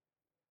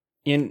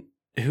Ian,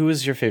 who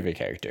is your favorite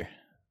character?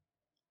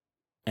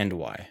 And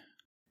why?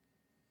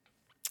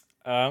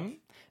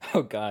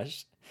 Oh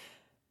gosh.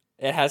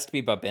 It has to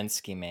be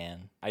Babinski,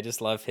 man. I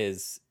just love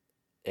his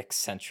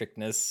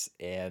eccentricness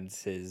and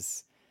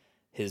his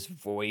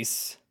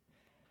voice.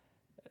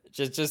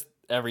 Just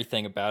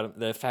everything about him.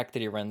 The fact that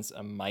he runs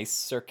a mice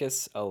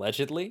circus,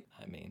 allegedly.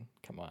 I mean,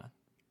 come on.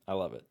 I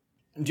love it.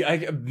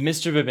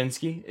 Mr.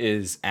 Babinski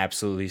is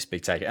absolutely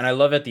spectacular. And I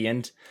love at the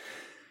end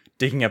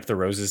digging up the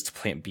roses to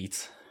plant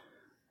beets.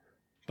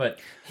 But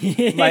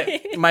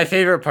my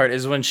favorite part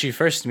is when she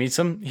first meets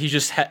him, he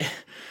just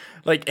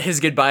like his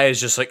goodbye is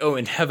just like, oh,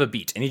 and have a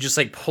beet. And he just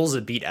like pulls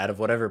a beet out of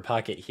whatever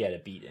pocket he had a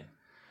beet in.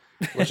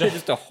 Which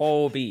just a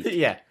whole beet.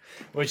 Yeah.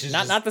 Which is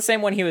not the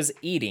same one he was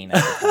eating.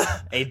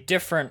 A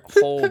different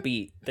whole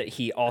beet that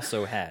he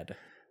also had.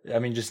 I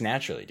mean, just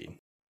naturally, dude.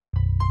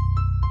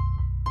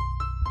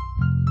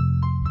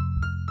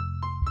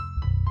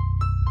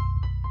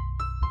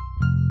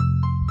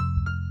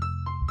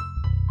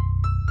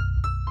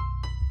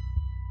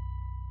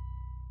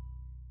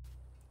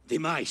 The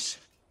mice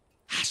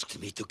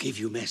asked me to give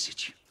you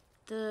message.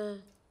 The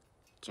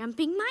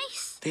jumping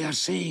mice? They are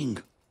saying,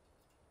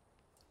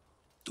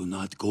 do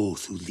not go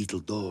through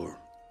little door.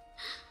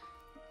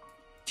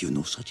 Do you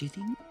know such a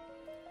thing?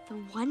 The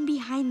one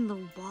behind the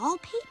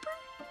wallpaper?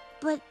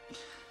 But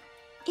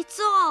it's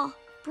all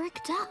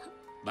bricked up.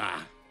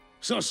 Bah,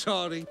 so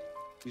sorry.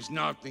 It's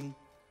nothing.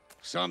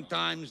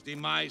 Sometimes the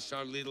mice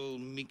are little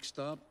mixed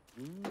up.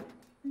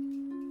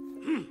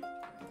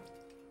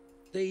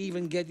 They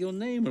even get your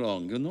name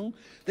wrong, you know?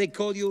 They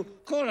call you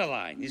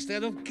Coraline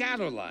instead of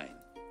Caroline.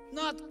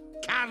 Not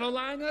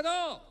Caroline at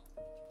all.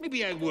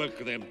 Maybe I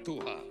work them too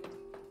hard.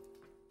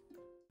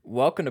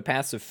 Welcome to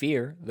Passive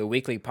Fear, the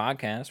weekly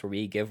podcast where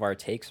we give our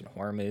takes on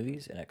horror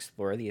movies and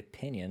explore the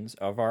opinions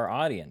of our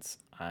audience.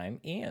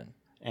 I'm Ian.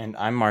 And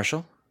I'm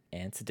Marshall.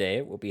 And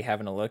today we'll be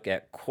having a look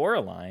at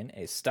Coraline,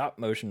 a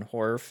stop-motion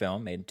horror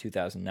film made in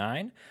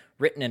 2009,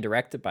 written and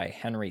directed by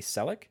Henry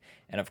Selick,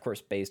 and of course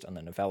based on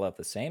the novella of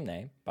the same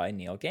name by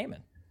Neil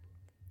Gaiman.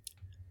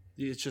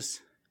 It's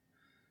just...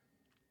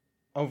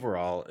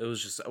 Overall, it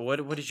was just...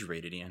 What did you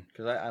rate it, Ian?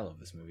 Because I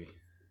love this movie.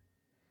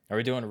 Are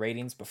we doing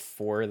ratings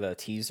before the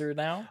teaser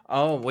now?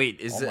 Oh, wait.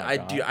 Is it? I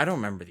don't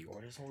remember the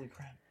orders. Holy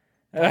crap.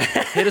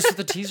 Hit us with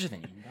the teaser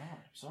thing. No, I'm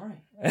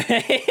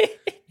sorry.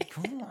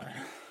 Come on.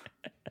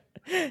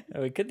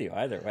 We could do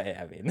either way.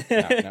 I mean,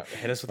 no.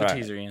 Hit us with the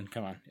teaser, Ian.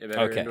 Come on. It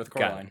better end with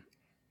Coraline.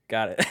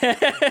 Got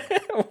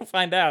it. We'll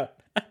find out.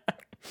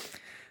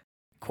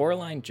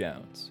 Coraline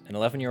Jones, an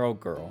 11-year-old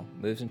girl,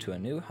 moves into a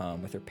new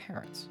home with her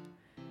parents.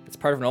 It's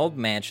part of an old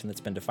mansion that's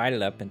been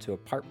divided up into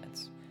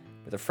apartments.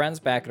 With her friends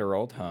back at her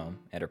old home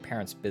and her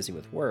parents busy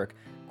with work,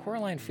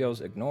 Coraline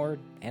feels ignored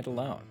and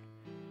alone.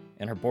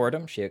 In her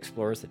boredom, she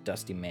explores the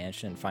dusty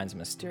mansion and finds a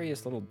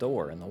mysterious little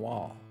door in the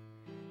wall.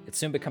 It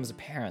soon becomes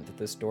apparent that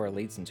this door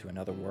leads into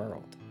another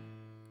world.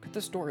 Could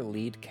this door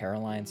lead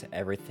Caroline to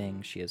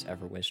everything she has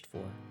ever wished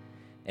for?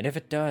 And if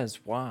it does,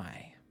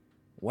 why?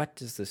 What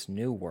does this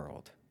new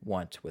world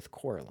want with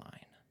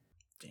Coraline?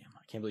 Damn,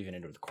 I can't believe you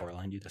ended with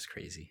Coraline, dude. That's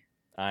crazy.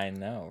 I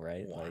know,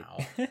 right? Wow.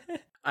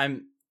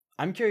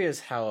 I'm curious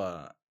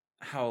how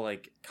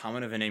like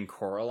common of a name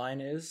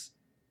Coraline is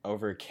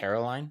over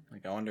Caroline.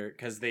 Like I wonder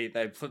because they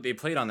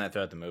played on that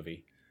throughout the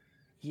movie.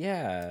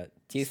 Yeah.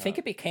 Do you think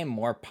it became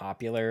more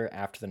popular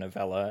after the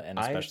novella and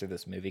especially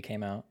this movie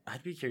came out?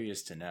 I'd be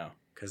curious to know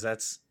because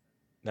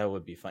that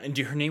would be fun. And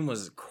her name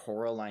was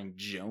Coraline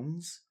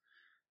Jones.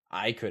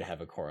 I could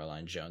have a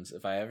Coraline Jones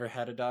if I ever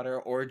had a daughter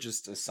or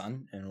just a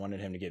son and wanted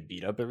him to get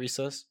beat up at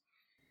recess.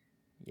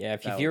 Yeah,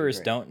 if you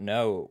viewers don't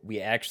know, we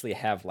actually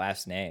have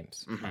last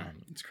names.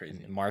 Mm-hmm. It's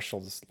crazy.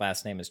 Marshall's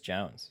last name is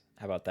Jones.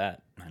 How about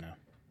that? I know.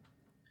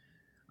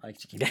 I like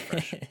to keep it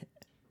fresh.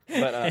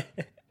 But,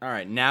 all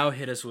right, now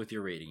hit us with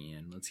your rating,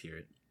 Ian. Let's hear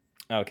it.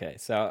 Okay,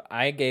 so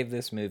I gave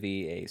this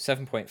movie a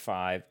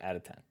 7.5 out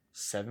of 10.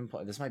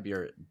 This might be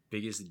our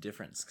biggest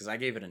difference because I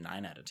gave it a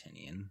 9 out of 10,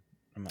 Ian.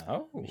 I'm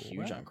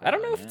huge on Coraline. I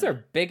don't know if it's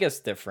our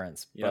biggest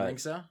difference. You don't think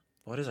so?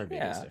 What is our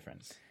biggest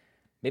difference?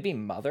 Maybe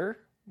Mother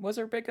was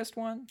our biggest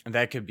one.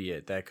 That could be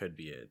it.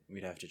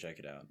 We'd have to check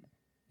it out.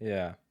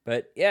 Yeah,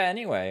 but yeah.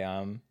 Anyway,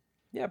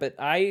 but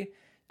I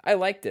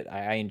liked it.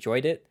 I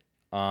enjoyed it.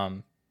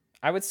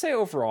 I would say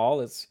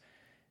overall,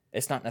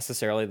 it's not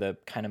necessarily the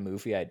kind of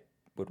movie I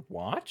would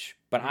watch,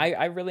 but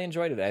I really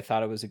enjoyed it. I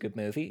thought it was a good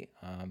movie.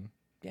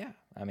 Yeah.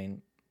 I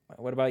mean,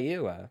 what about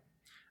you?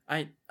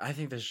 I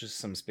think there's just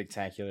some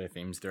spectacular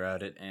themes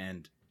throughout it,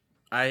 and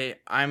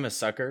I'm a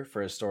sucker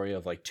for a story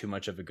of like too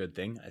much of a good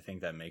thing. I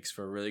think that makes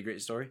for a really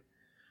great story.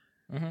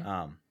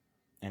 Mm-hmm.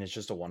 And it's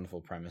just a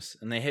wonderful premise,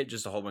 and they hit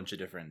just a whole bunch of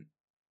different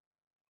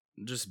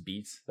just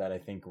beats that I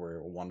think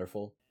were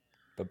wonderful.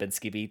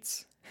 Babinski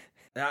beats.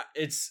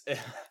 It's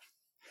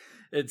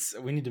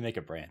we need to make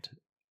a brand.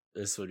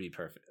 This would be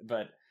perfect.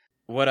 But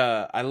what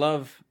I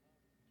love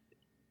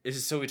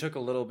is so we took a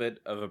little bit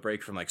of a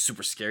break from like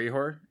super scary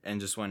horror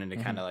and just went into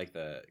kind of like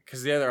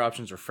because the other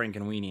options were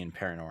Frankenweenie and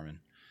Paranorman,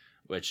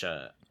 which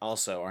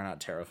also are not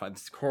terrifying.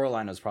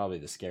 Coraline is probably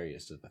the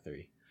scariest of the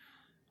three.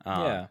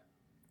 Yeah.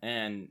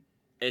 And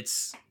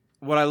it's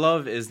what I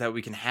love is that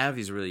we can have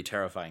these really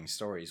terrifying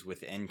stories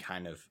within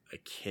kind of a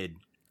kid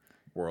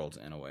world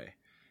in a way.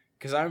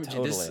 Because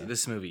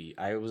this movie,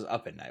 I was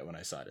up at night when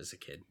I saw it as a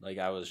kid. Like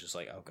I was just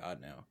like, oh God,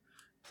 no,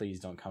 please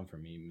don't come for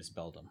me, Miss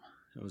Beldam.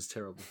 It was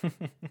terrible.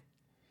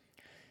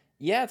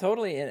 Yeah,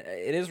 totally.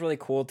 It is really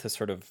cool to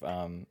sort of.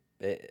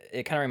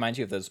 It kind of reminds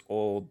you of those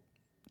old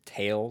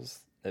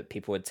tales that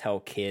people would tell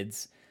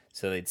kids,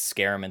 so they'd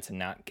scare them into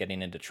not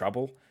getting into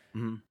trouble.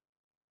 Mm-hmm.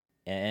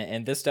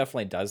 And this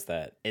definitely does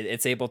that.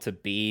 It's able to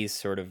be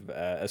sort of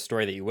a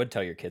story that you would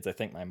tell your kids. I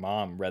think my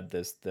mom read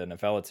the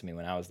novella to me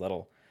when I was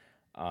little,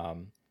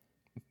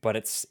 but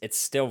it's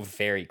still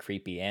very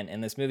creepy.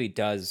 And this movie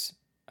does,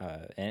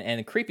 and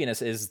the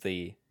creepiness is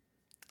this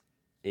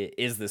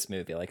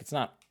movie. Like it's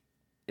not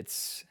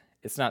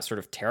sort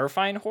of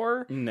terrifying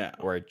horror, No,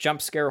 or a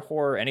jump scare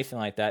horror, or anything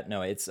like that.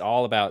 No, it's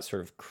all about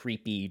sort of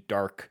creepy,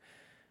 dark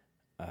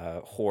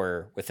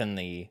horror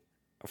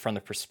from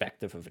the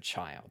perspective of a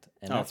child,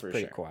 and that's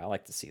pretty cool. I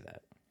like to see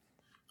that.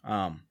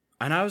 And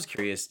I was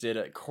curious,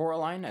 did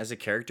Coraline as a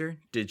character,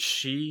 did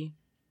she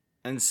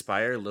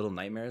inspire Little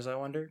Nightmares? I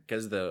wonder,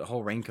 because the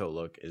whole raincoat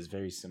look is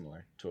very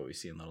similar to what we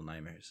see in Little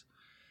Nightmares.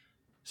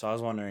 So I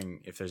was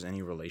wondering if there's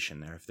any relation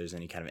there, if there's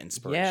any kind of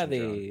inspiration. Yeah,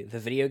 the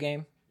video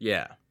game.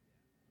 Yeah.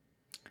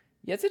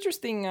 Yeah, it's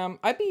interesting.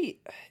 It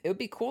would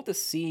be cool to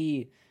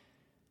see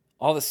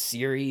all the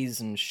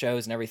series and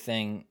shows and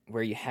everything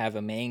where you have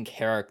a main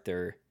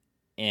character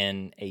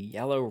in a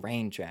yellow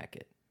rain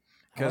jacket.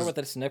 I wonder what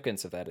the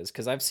significance of that is,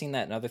 because I've seen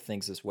that in other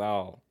things as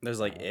well. There's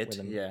like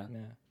yeah.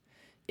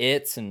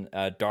 It's and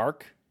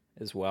Dark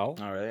as well.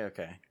 Oh, really?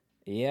 Okay.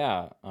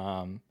 Yeah.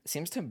 It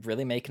seems to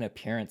really make an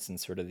appearance in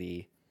sort of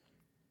the,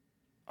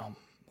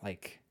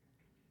 like,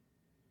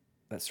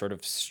 that sort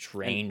of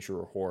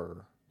stranger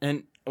horror.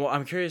 And well,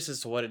 I'm curious as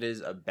to what it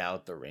is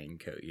about the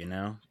raincoat,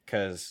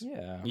 because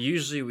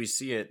usually we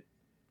see it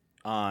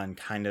on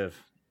kind of,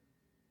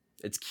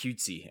 it's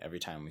cutesy every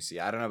time we see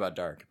it. I don't know about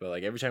Dark, but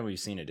like every time we've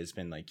seen it, it's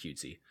been like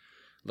cutesy.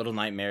 Little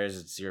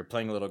Nightmares, you're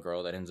playing a little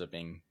girl that ends up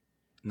being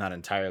not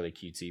entirely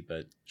cutesy,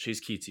 but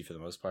she's cutesy for the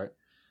most part.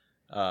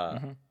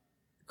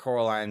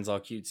 Coraline's all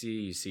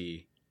cutesy. You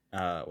see,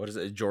 what is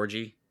it,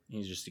 Georgie?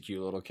 He's just a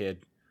cute little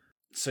kid.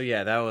 So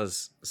yeah,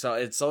 so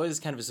it's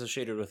always kind of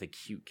associated with a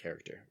cute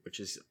character,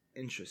 which is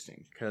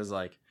interesting because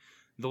like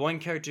the one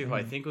character who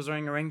I think was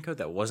wearing a raincoat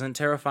that wasn't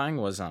terrifying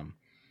was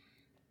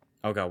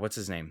oh God, what's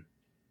his name?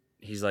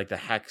 He's like the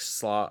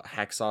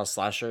hacksaw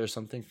slasher or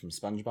something from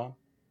SpongeBob.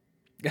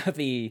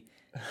 the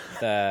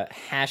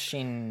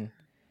hashing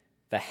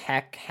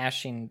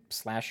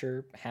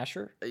slasher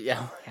hasher.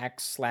 Yeah, hack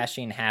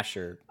slashing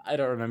hasher. I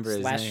don't remember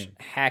his name.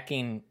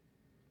 Hacking.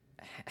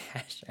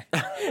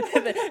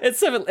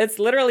 It's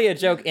literally a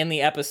joke in the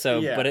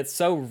episode, but it's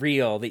so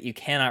real that you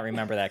cannot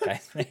remember that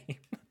guy's name.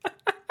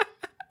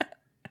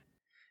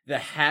 The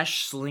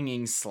hash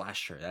slinging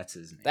slasher. That's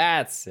his name.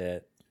 That's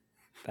it.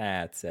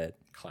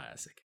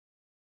 Classic.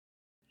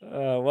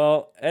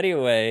 Well,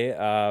 anyway,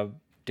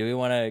 do we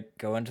want to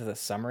go into the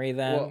summary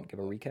then? Well, give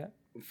a recap.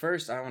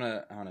 First, I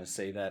wanna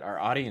say that our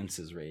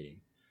audience's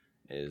rating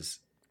is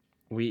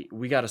we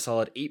got a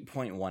solid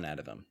 8.1 out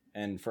of them,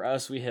 and for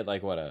us, we hit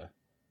like what an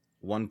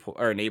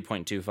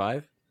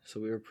 8.25. So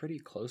we were pretty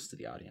close to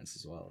the audience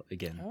as well.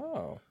 Again.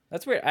 Oh,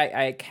 that's weird.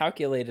 I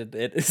calculated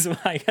it, so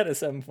I got a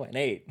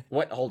 7.8.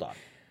 What? Hold on.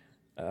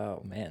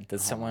 Oh man,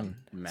 did someone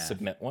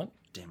submit one?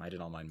 Damn, I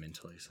did all mine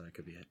mentally, so that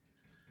could be it.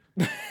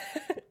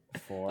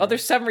 4. Oh,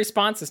 there's 7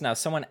 responses now.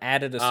 Someone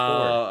added a score.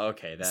 Oh,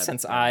 okay.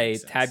 Since I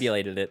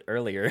tabulated it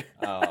earlier.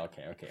 Oh,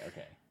 okay.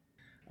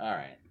 All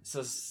right.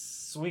 So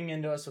swing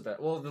into us with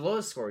that. Well, the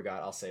lowest score we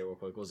got, I'll say real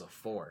quick, was a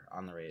 4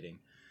 on the rating.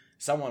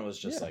 Someone was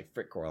just like,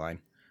 frick Coraline.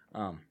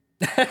 I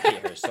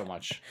hate her so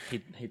much.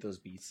 Hate those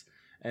beats.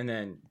 And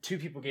then 2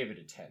 people gave it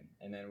a 10.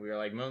 And then we were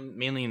like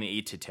mainly in the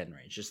 8 to 10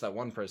 range. Just that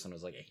one person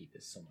was like, I hate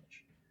this so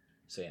much.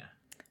 So yeah.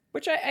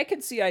 Which I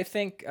could see. I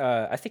think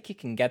you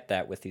can get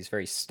that with these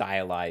very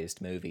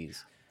stylized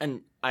movies.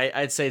 And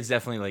I'd say it's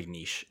definitely like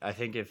niche. I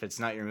think if it's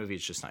not your movie,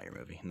 it's just not your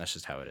movie. And that's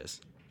just how it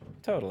is.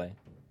 Totally.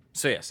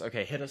 So yes.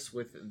 Okay. Hit us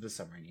with the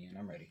summary, Ian.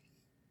 I'm ready.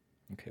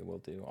 Okay, we'll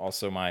do.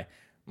 Also, my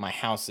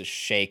house is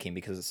shaking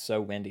because it's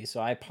so windy. So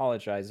I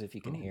apologize if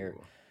you can hear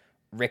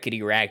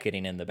rickety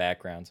racketing in the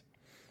background.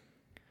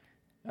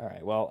 All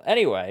right. Well,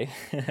 anyway,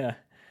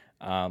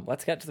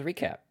 let's get to the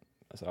recap.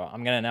 So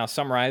I'm going to now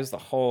summarize the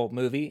whole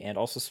movie and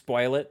also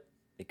spoil it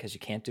because you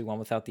can't do one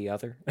without the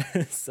other.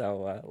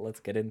 So let's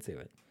get into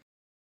it.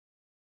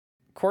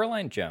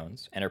 Coraline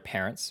Jones and her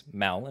parents,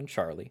 Mel and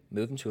Charlie,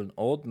 moved into an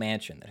old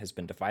mansion that has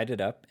been divided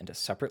up into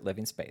separate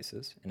living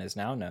spaces and is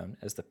now known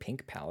as the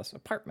Pink Palace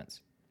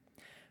Apartments.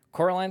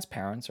 Coraline's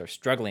parents are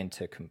struggling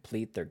to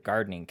complete their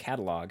gardening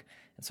catalog,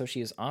 and so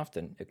she is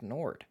often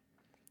ignored.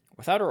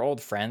 Without her old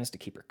friends to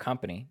keep her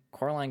company,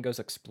 Coraline goes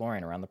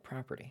exploring around the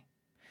property.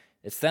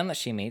 It's then that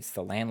she meets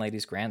the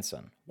landlady's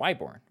grandson,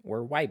 Wyborn,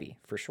 or Wybie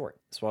for short,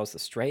 as well as the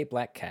stray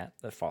black cat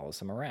that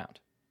follows him around.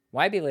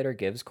 Wybie later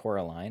gives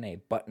Coraline a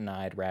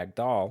button-eyed rag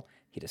doll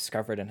He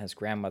discovered in his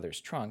grandmother's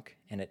trunk,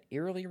 and it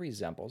eerily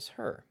resembles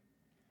her.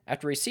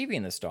 After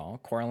receiving this doll,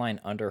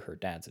 Coraline, under her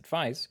dad's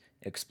advice,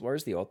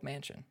 explores the old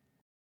mansion.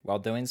 While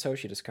doing so,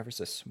 she discovers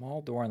a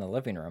small door in the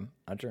living room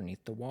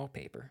underneath the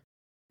wallpaper.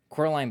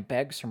 Coraline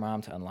begs her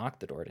mom to unlock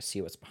the door to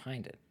see what's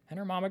behind it, and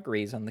her mom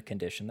agrees on the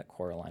condition that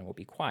Coraline will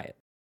be quiet.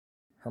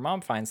 Her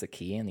mom finds the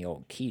key in the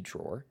old key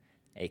drawer,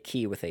 a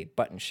key with a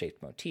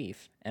button-shaped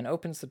motif, and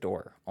opens the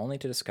door, only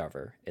to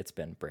discover it's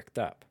been bricked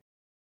up.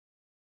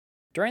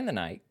 During the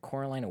night,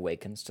 Coraline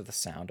awakens to the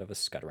sound of a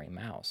scuttering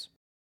mouse.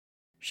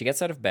 She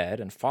gets out of bed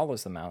and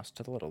follows the mouse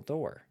to the little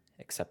door,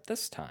 except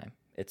this time,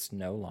 it's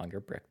no longer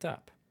bricked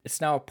up.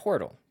 It's now a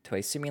portal to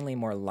a seemingly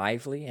more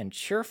lively and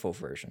cheerful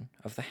version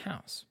of the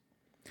house.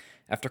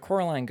 After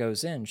Coraline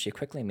goes in, she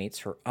quickly meets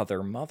her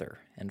other mother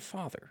and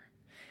father.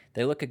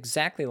 They look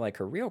exactly like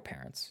her real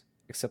parents,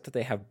 except that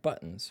they have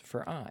buttons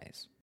for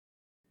eyes.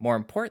 More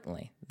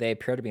importantly, they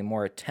appear to be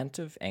more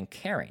attentive and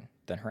caring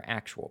than her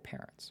actual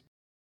parents.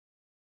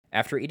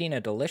 After eating a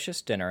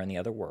delicious dinner in the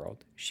other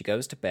world, she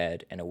goes to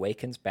bed and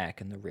awakens back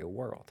in the real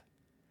world.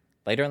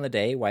 Later in the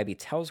day, Wybie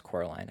tells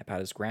Coraline about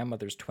his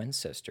grandmother's twin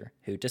sister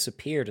who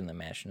disappeared in the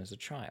mansion as a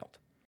child.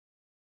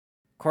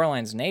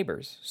 Coraline's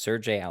neighbors,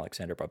 Sergei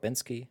Alexander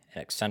Babinski,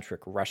 an eccentric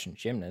Russian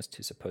gymnast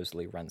who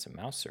supposedly runs a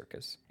mouse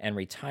circus, and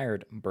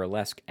retired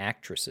burlesque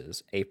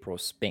actresses April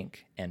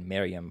Spink and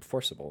Miriam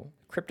Forcible,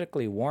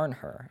 cryptically warn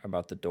her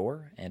about the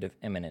door and of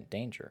imminent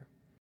danger.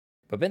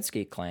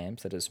 Babinski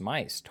claims that his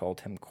mice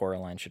told him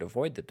Coraline should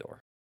avoid the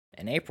door,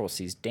 and April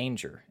sees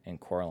danger in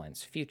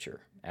Coraline's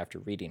future after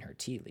reading her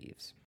tea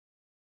leaves.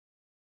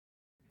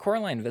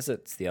 Coraline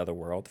visits the other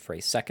world for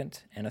a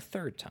second and a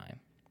third time.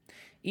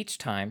 Each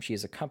time she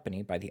is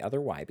accompanied by the other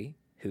Wybie,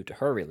 who to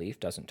her relief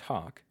doesn't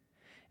talk,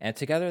 and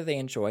together they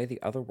enjoy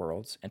the other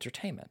world's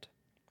entertainment.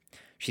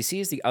 She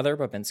sees the other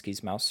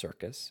Babinski's mouse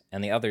circus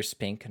and the other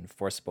Spink and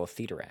Forcible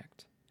theater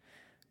act.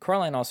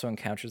 Coraline also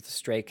encounters the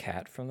stray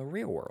cat from the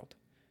real world,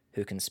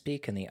 who can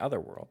speak in the other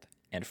world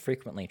and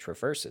frequently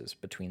traverses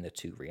between the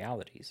two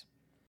realities.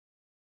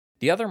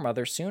 The other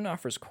mother soon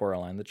offers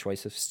Coraline the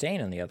choice of staying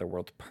in the other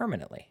world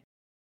permanently,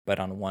 but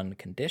on one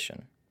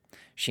condition.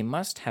 She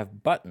must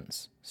have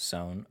buttons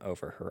sewn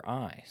over her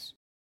eyes.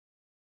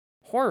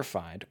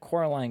 Horrified,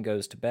 Coraline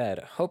goes to bed,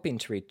 hoping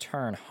to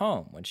return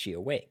home when she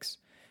awakes.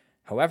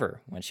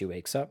 However, when she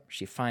wakes up,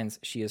 she finds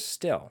she is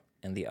still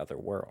in the other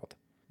world.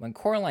 When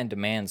Coraline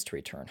demands to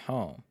return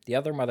home, the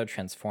other mother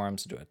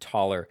transforms into a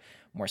taller,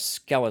 more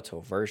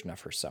skeletal version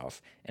of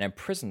herself and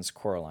imprisons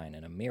Coraline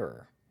in a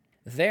mirror.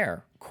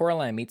 There,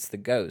 Coraline meets the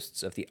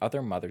ghosts of the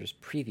other mother's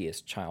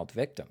previous child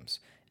victims,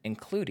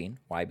 including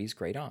Wybie's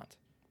great-aunt.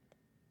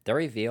 They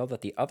reveal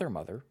that the other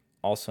mother,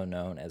 also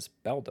known as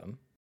Beldam,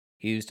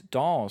 used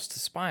dolls to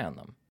spy on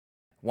them,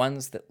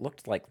 ones that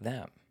looked like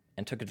them,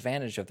 and took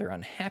advantage of their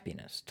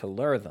unhappiness to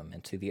lure them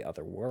into the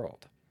other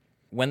world.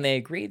 When they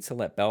agreed to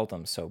let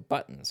Beldam sew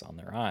buttons on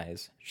their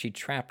eyes, she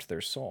trapped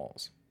their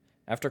souls.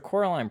 After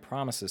Coraline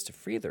promises to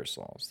free their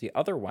souls, the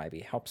other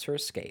Wybie helps her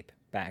escape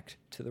back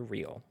to the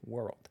real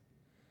world.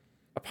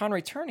 Upon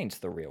returning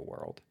to the real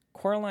world,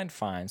 Coraline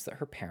finds that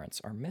her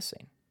parents are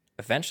missing,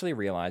 eventually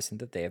realizing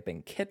that they have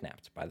been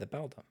kidnapped by the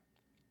Beldam.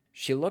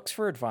 She looks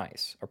for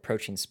advice,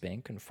 approaching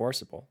Spink and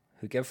Forcible,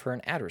 who give her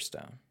an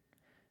Adderstone.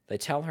 They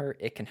tell her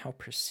it can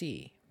help her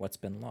see what's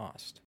been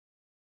lost.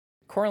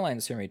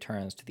 Coraline soon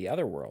returns to the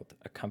other world,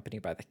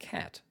 accompanied by the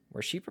cat,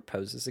 where she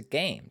proposes a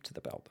game to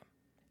the Beldam.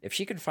 If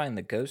she can find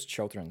the ghost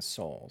children's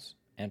souls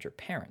and her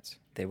parents,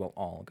 they will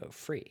all go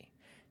free.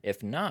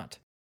 If not,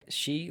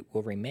 she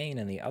will remain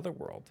in the other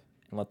world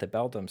and let the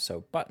Beldam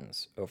sew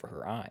buttons over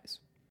her eyes.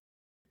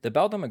 The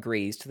Beldam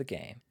agrees to the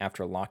game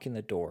after locking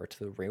the door to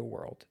the real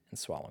world and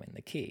swallowing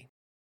the key.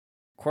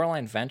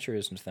 Coraline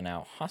ventures into the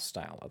now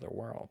hostile other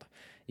world,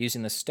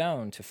 using the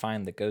stone to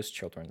find the ghost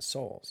children's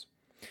souls.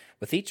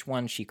 With each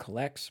one she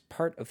collects,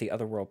 part of the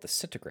other world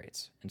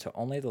disintegrates until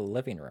only the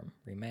living room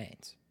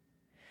remains.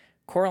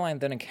 Coraline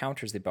then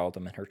encounters the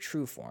Beldam in her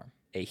true form,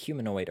 a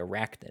humanoid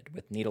arachnid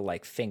with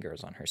needle-like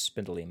fingers on her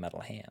spindly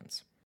metal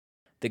hands.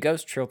 The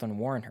ghost children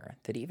warn her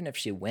that even if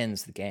she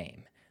wins the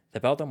game, the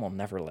Beldam will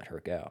never let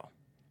her go.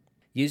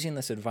 Using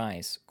this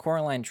advice,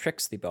 Coraline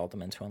tricks the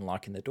Beldam into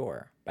unlocking the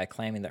door by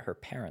claiming that her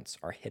parents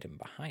are hidden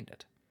behind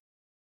it.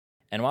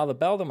 And while the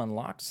Beldam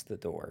unlocks the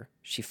door,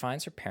 she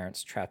finds her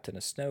parents trapped in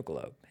a snow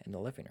globe in the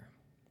living room.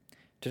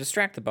 To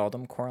distract the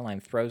Beldam, Coraline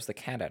throws the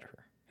cat at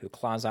her, who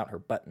claws out her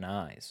button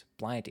eyes,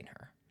 blinding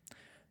her.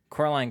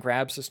 Coraline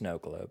grabs the snow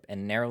globe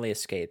and narrowly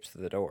escapes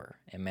through the door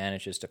and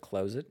manages to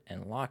close it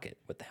and lock it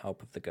with the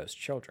help of the ghost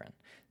children,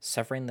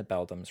 severing the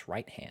Beldam's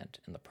right hand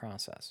in the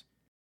process.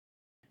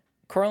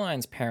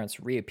 Coraline's parents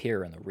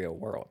reappear in the real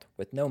world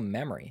with no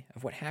memory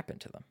of what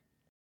happened to them.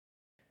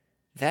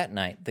 That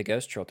night, the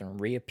ghost children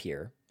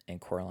reappear in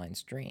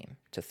Coraline's dream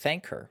to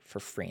thank her for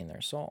freeing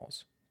their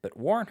souls, but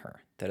warn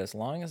her that as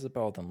long as the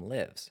Beldam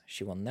lives,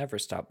 she will never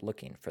stop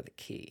looking for the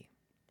key.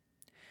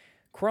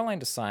 Coraline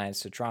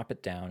decides to drop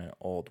it down an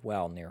old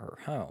well near her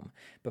home,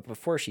 but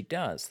before she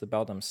does, the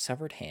Beldam's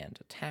severed hand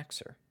attacks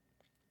her.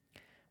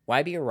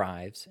 Wybie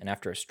arrives and,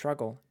 after a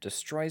struggle,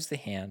 destroys the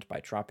hand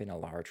by dropping a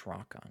large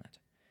rock on it.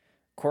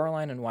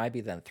 Coraline and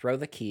Wybie then throw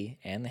the key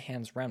and the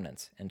hand's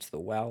remnants into the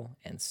well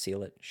and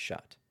seal it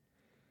shut.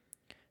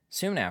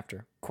 Soon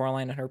after,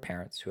 Coraline and her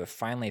parents, who have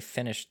finally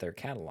finished their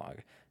catalog,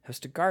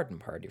 host a garden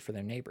party for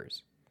their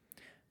neighbors.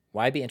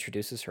 Wybie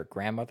introduces her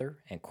grandmother,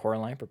 and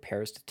Coraline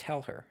prepares to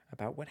tell her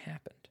about what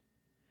happened.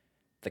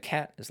 The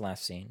cat is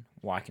last seen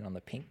walking on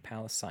the Pink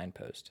Palace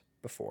signpost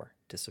before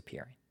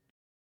disappearing.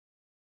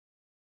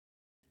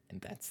 And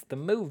that's the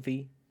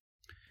movie.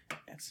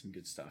 That's some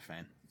good stuff,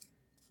 man.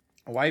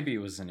 Wybie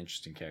was an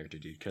interesting character,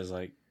 dude, because,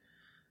 like,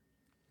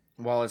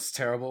 while it's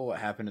terrible what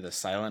happened to the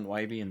silent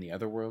Wybie in the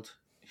other world,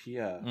 he,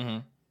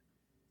 the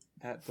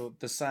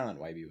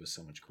silent Wybie was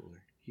so much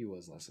cooler. He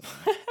was less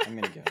annoying. I'm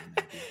gonna give him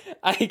that, dude.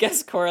 I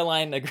guess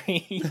Coraline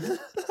agrees.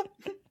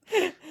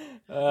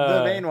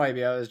 The main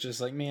Wybie, I was just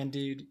like, man,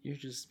 dude, you're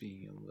just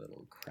being a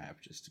little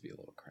crap just to be a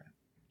little crap.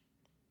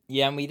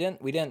 Yeah, and we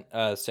didn't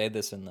say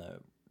this in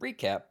the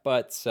recap,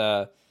 but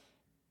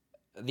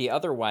the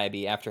other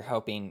Wybie, after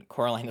helping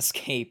Coraline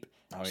escape,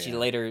 she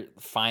later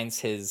finds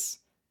his,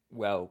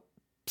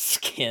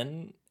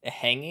 skin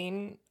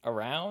hanging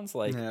around,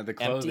 like, the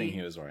clothing empty.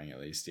 he was wearing, at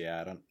least. Yeah,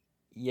 I don't.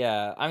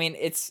 Yeah, I mean,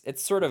 it's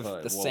sort of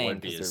the same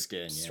because they're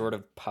skin, yeah. sort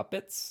of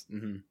puppets.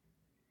 Mm-hmm.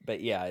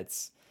 But yeah,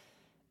 it's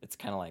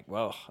kind of like,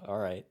 whoa, all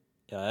right,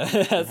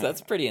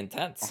 that's pretty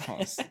intense.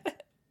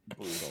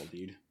 Brutal,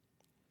 dude.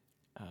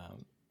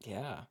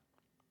 Yeah,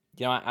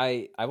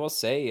 I will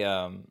say,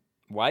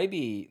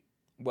 Wybie,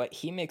 what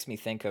he makes me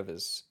think of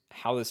is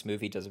how this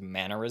movie does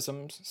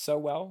mannerisms so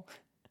well,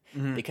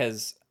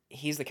 because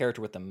he's the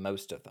character with the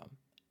most of them,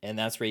 and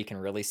that's where you can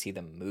really see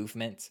the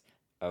movement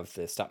of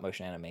the stop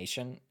motion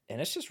animation, and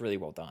it's just really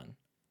well done.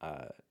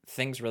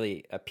 Things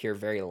really appear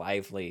very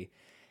lively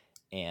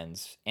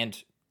and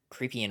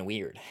creepy and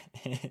weird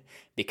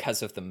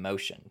because of the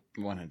motion.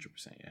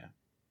 100%,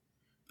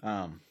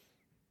 yeah.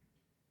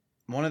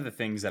 One of the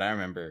things that I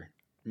remember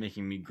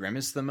making me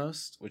grimace the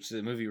most, which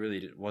the movie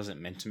really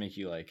wasn't meant to make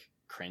you, like,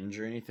 cringe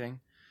or anything,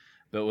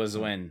 but was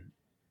when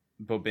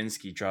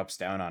Bobinsky drops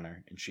down on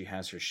her and she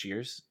has her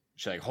shears.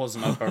 She, like, holds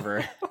them up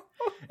over her,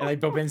 and, like,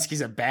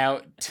 Bobinski's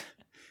about...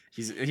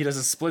 He does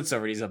a splits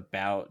over it. He's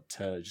about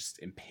to just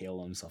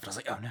impale himself. And I was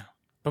like, oh no,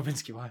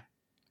 Bobinsky, why?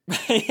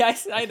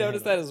 I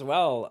noticed that as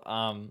well.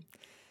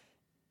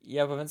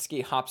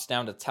 Bobinsky hops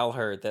down to tell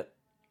her that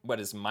what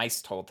his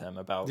mice told him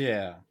about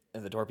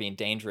the door being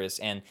dangerous,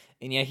 and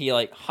he,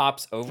 like,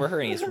 hops over her,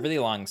 and he has really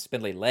long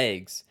spindly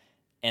legs,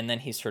 and then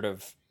he sort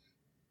of,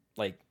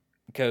 like,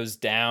 goes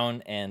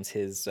down, and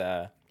his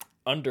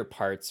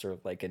underparts are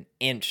like an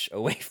inch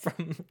away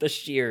from the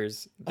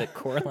shears that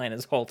Coraline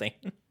is holding.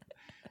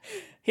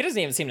 He doesn't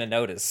even seem to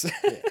notice.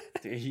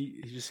 Yeah,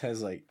 he just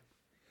has, like,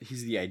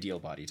 he's the ideal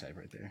body type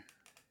right there.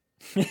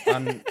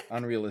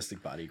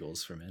 Unrealistic body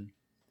goals for men.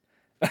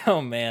 Oh,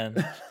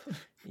 man.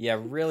 Yeah,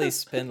 really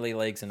spindly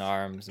legs and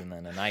arms, and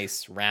then a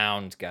nice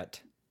round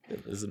gut.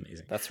 It was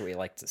amazing. That's what we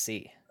like to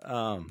see.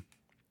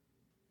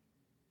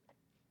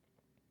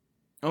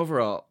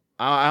 Overall,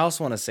 I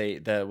also want to say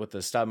that with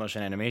the stop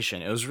motion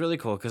animation, it was really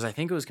cool because I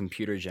think it was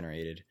computer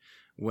generated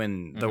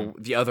when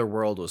the other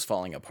world was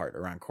falling apart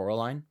around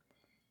Coraline.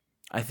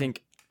 I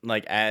think,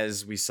 like,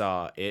 as we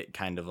saw it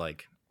kind of,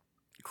 like,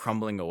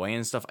 crumbling away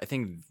and stuff, I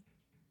think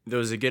there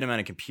was a good amount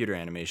of computer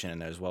animation in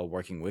there as well,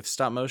 working with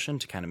stop motion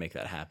to kind of make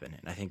that happen.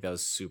 And I think that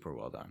was super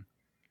well done.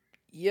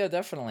 Yeah,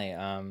 definitely.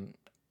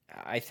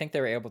 I think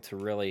they were able to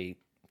really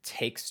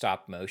take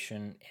stop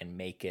motion and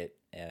make it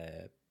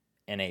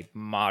in a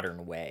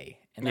modern way.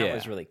 And that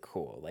was really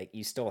cool. Like,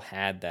 you still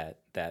had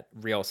that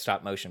real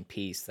stop motion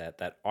piece,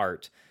 that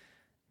art,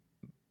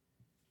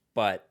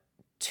 but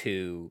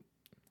to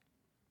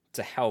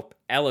help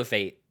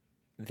elevate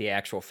the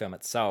actual film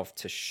itself,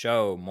 to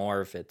show more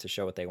of it, to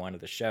show what they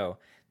wanted to show,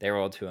 they were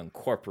able to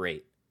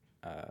incorporate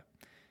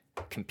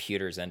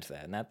computers into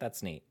that, and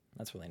that's neat.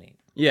 That's really neat.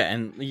 Yeah,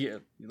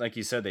 and like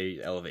you said,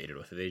 they elevated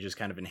with it. They just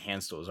kind of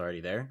enhanced what was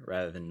already there,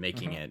 rather than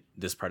making it,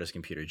 this part is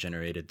computer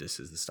generated, this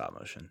is the stop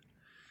motion.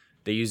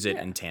 They used it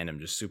in tandem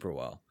just super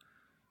well.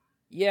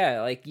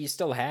 Yeah, like, you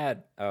still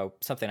had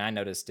something I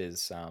noticed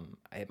is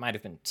it might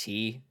have been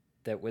tea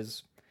that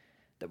was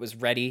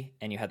ready,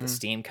 and you had the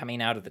steam coming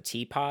out of the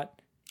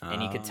teapot,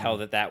 and you could tell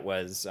that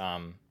was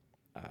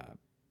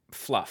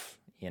fluff,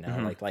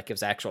 like it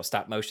was actual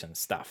stop motion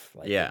stuff,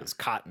 like it was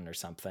cotton or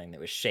something that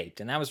was shaped,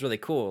 and that was really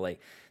cool. Like,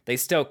 they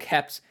still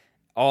kept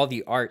all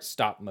the art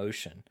stop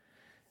motion,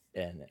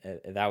 and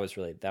that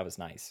was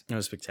nice. It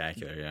was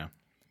spectacular, yeah.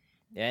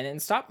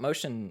 And stop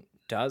motion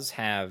does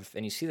have,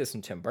 and you see this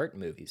in Tim Burton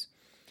movies,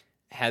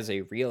 has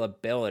a real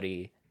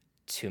ability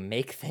to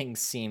make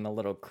things seem a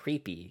little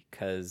creepy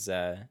because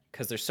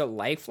they're so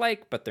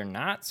lifelike, but they're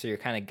not. So you're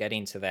kind of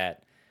getting to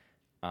that,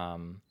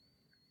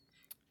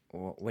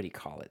 what do you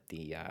call it?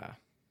 The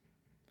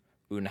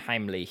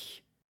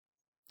unheimlich.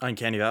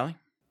 Uncanny Valley?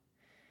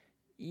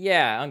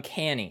 Yeah,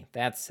 uncanny.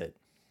 That's it.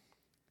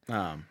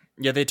 Yeah,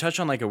 they touch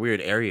on, like, a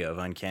weird area of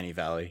Uncanny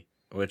Valley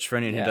which for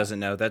anyone who doesn't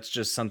know, that's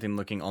just something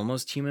looking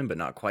almost human but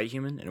not quite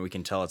human, and we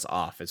can tell it's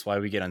off. It's why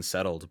we get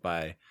unsettled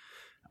by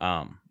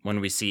when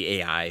we see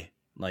AI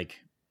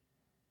like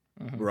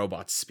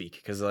robots speak,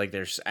 because like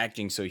they're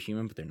acting so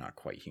human but they're not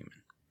quite human.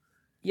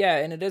 Yeah,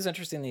 and it is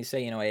interesting that you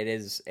say, it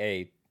is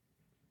a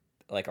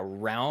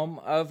realm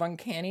of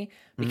uncanny,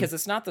 because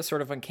it's not the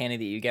sort of uncanny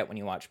that you get when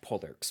you watch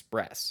Polar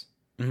Express,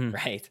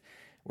 right?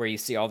 Where you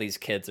see all these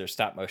kids are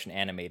stop motion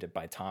animated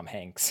by Tom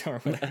Hanks or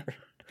whatever.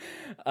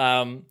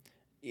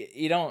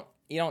 You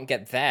don't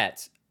get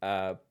that,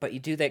 but you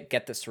do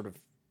get this sort of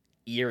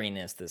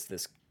eeriness,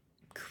 this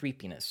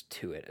creepiness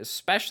to it,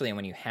 especially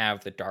when you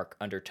have the dark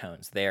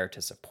undertones there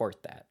to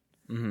support that.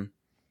 Mm-hmm.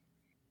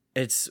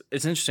 It's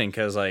interesting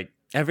because like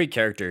every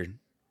character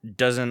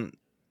doesn't,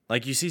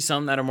 like, you see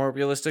some that are more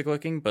realistic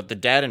looking, but the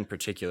dad in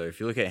particular, if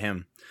you look at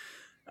him,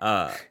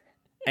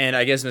 and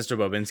I guess Mr.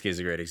 Bobinski is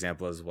a great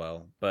example as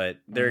well, but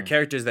there are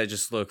characters that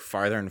just look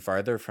farther and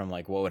farther from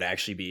like what would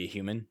actually be a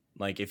human.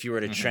 Like if you were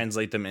to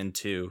translate them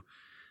into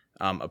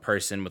a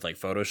person with like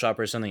Photoshop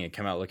or something, it'd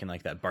come out looking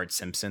like that Bart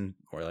Simpson,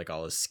 or like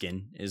all his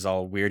skin is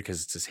all weird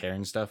because it's his hair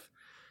and stuff.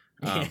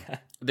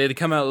 They'd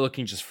come out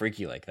looking just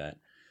freaky like that.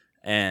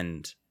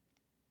 And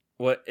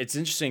it's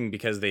interesting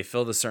because they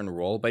filled a certain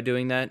role by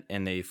doing that,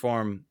 and they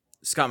form,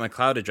 Scott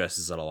McCloud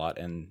addresses it a lot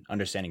in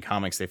Understanding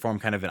Comics, they form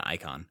kind of an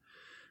icon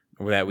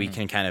that we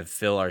can kind of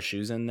fill our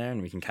shoes in there,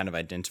 and we can kind of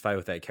identify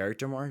with that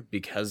character more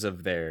because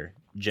of their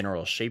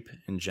general shape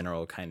and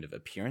general kind of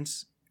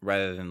appearance,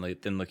 rather than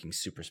looking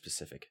super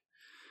specific.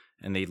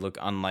 And they look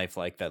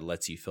unlifelike, that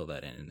lets you fill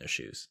that in their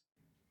shoes.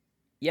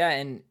 Yeah,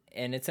 and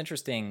it's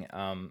interesting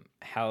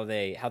how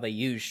they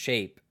use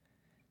shape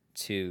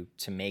to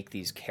make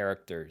these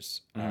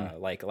characters,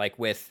 like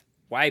with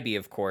Wybie,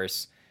 of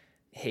course,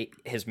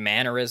 his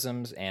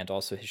mannerisms and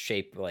also his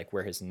shape, like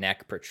where his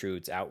neck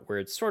protrudes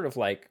outwards, sort of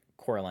like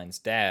Coraline's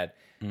dad.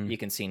 You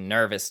can see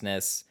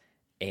nervousness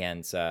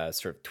and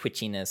sort of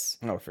twitchiness.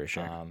 Oh, for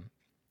sure.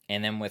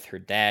 And then with her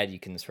dad, you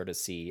can sort of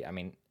see, I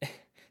mean,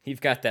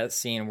 you've got that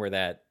scene where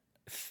that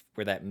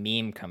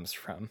meme comes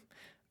from,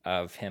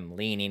 of him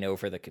leaning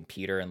over the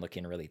computer and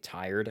looking really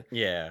tired.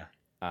 Yeah.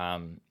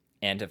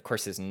 And of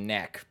course his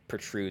neck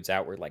protrudes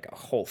outward like a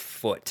whole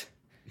foot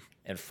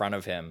in front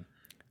of him.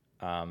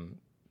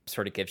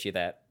 Sort of gives you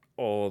that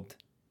old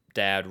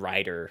dad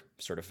writer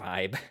sort of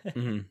vibe.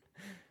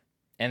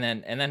 And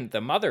then the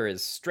mother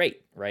is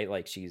straight, right?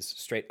 Like she's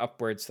straight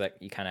upwards, so that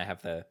you kind of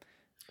have the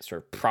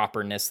sort of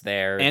properness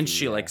there. And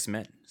she likes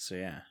men, so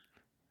yeah.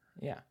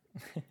 Yeah.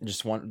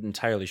 Just one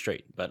entirely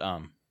straight, but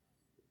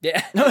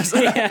yeah.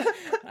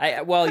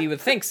 Yeah. Well, you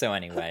would think so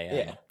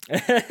anyway.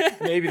 Yeah.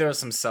 Maybe there was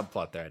some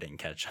subplot there I didn't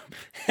catch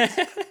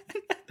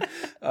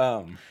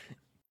up.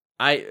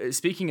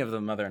 Speaking of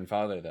the mother and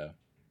father though,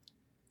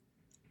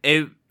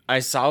 I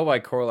saw why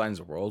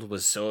Coraline's world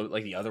was so,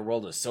 like, the other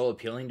world was so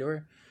appealing to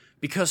her,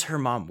 because her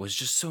mom was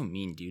just so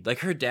mean, dude. Like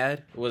her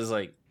dad was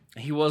like,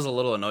 he was a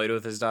little annoyed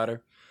with his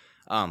daughter.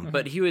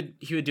 But he would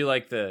do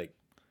like the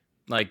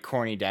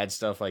corny dad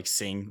stuff, like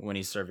sing when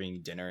he's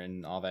serving dinner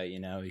and all that,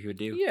 he would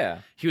do. Yeah.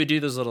 He would do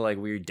those little like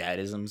weird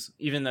dadisms,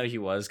 even though he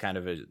was kind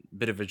of a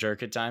bit of a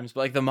jerk at times.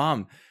 But like the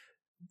mom,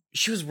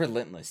 she was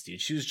relentless, dude.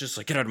 She was just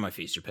like, get out of my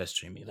face, you're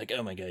pestering me. Like,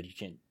 oh my God, you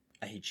can't,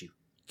 I hate you.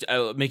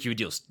 I'll make you a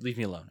deal. Leave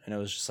me alone. And I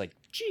was just like,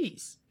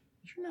 geez.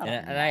 You're not.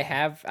 And I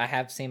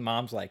have seen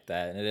moms like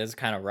that, and it is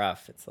kind of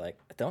rough. It's like,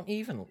 do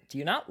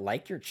you not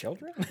like your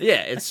children?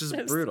 Yeah, it's just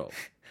brutal.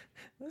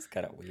 That's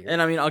kind of weird. And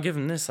I mean, I'll give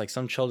them this: like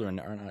some children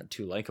are not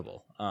too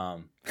likable.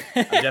 I've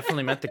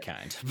definitely met the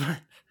kind, but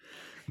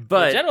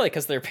well, generally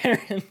because they're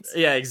parents.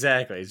 Yeah,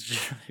 exactly. It's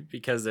just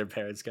because their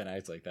parents kind of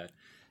act like that.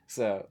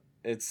 So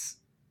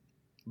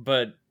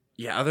but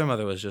yeah, other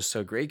mother was just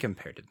so great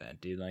compared to that,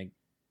 dude. Like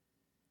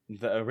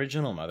the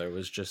original mother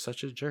was just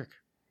such a jerk.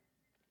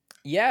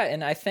 Yeah,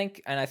 and I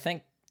think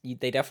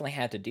they definitely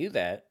had to do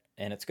that,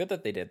 and it's good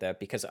that they did that,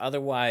 because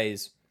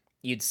otherwise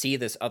you'd see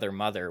this other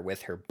mother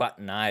with her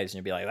button eyes and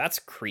you'd be like, that's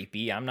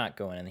creepy, I'm not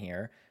going in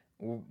here.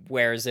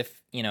 Whereas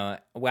if,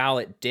 while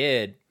it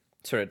did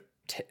sort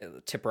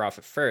of tip her off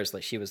at first,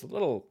 like she was a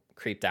little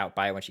creeped out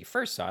by it when she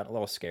first saw it, a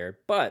little scared,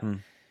 but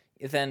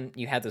then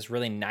you had this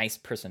really nice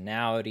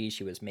personality.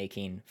 She was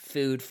making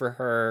food for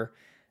her,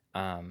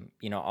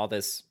 all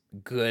this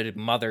good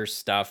mother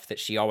stuff that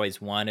she always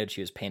wanted.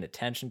 She was paying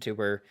attention to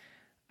her.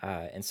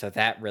 And so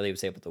that really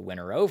was able to win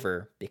her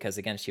over, because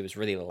again, she was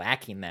really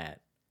lacking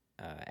that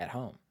at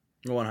home.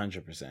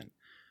 100%.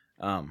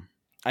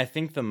 I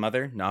think the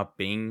mother not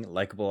being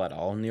likable at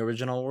all in the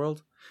original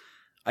world,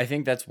 I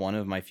think that's one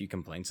of my few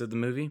complaints of the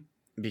movie,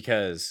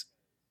 because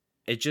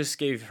it just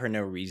gave her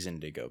no reason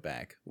to go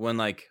back. When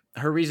like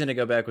her reason to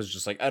go back was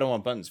just like, I don't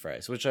want buttons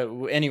fries, which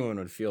anyone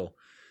would feel.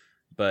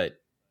 But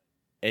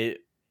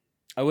it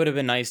would have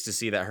been nice to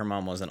see that her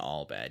mom wasn't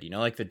all bad,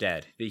 like the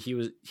dad.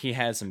 He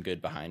had some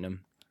good behind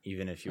him,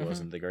 even if he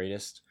wasn't the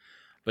greatest.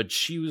 But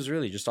she was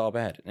really just all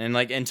bad. And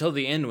like until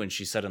the end when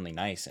she's suddenly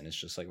nice, and it's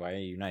just like, why are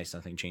you nice?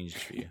 Nothing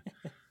changes for you.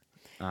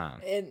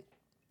 And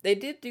they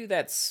did do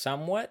that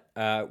somewhat.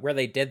 Where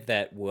they did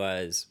that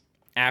was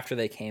after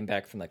they came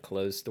back from the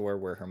clothes store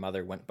where her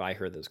mother went buy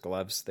her those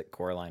gloves that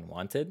Coraline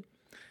wanted,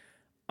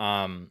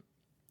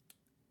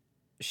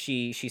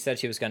 she said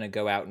she was going to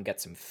go out and get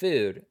some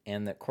food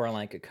and that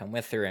Coraline could come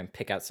with her and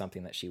pick out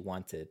something that she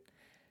wanted.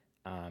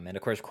 And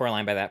of course,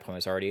 Coraline by that point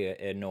was already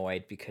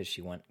annoyed because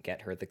she wouldn't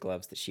get her the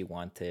gloves that she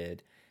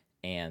wanted.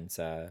 And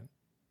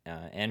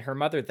her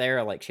mother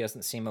there, like, she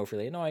doesn't seem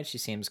overly annoyed. She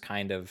seems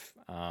kind of,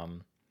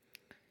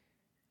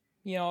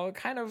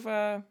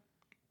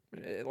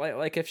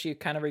 like if she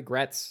kind of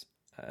regrets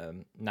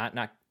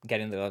not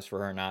getting the gloves for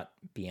her, not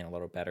being a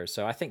little better.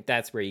 So I think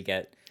that's where you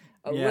get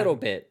a little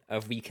bit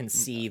of, we can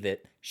see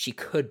that she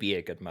could be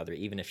a good mother,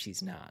 even if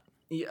she's not.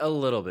 A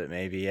little bit,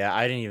 maybe. Yeah,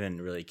 I didn't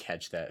even really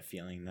catch that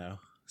feeling though.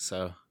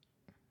 So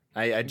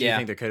I do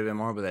think there could have been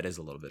more, but that is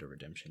a little bit of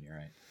redemption. You're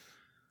right.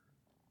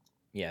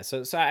 Yeah.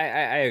 So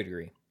I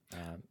agree.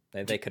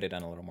 They could have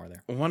done a little more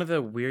there. One of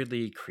the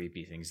weirdly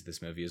creepy things of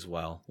this movie as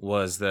well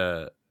was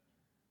what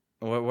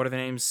are the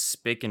names?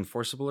 Spick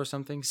Enforceable or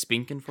something?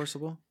 Spink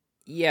Enforceable?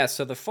 Yeah.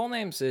 So the full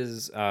names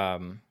is I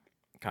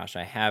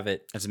have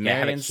it. It's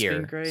Marion here.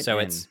 Spink, right? So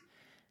it's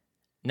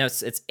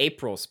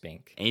April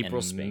Spink.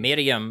 April Spink.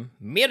 Miriam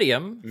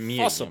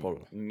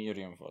Possible.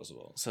 Miriam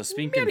Possible. So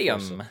Spink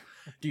Enforceable.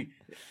 Dude,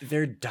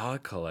 their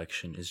dog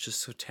collection is just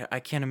so I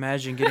can't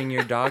imagine getting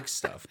your dog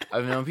stuffed.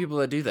 I've known people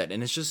that do that,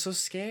 and it's just so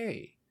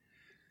scary.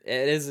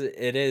 It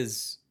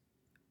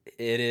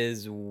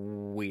is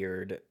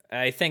weird.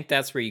 I think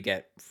that's where you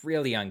get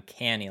really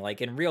uncanny. Like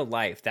in real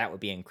life, that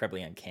would be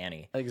incredibly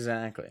uncanny.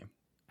 Exactly.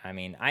 I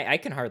mean, I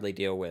can hardly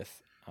deal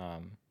with. I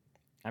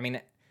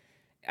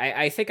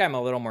think I'm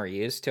a little more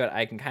used to it.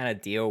 I can kind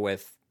of deal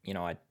with,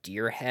 a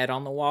deer head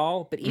on the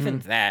wall, but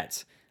even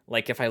that,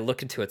 like if I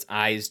look into its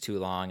eyes too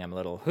long, I'm a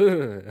little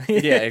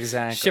yeah,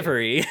 exactly,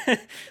 shivery.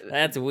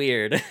 That's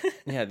weird.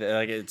 Yeah,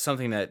 like it's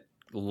something that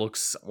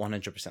looks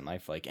 100%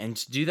 lifelike, and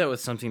to do that with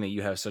something that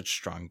you have such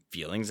strong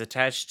feelings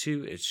attached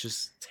to, it's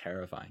just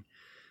terrifying.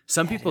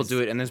 Some people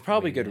do it, and there's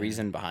probably good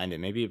reason behind it.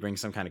 Maybe it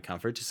brings some kind of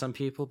comfort to some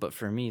people, but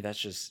for me, that's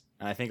just,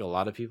 and I think a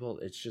lot of people,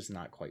 it's just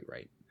not quite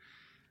right.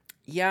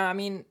 Yeah, I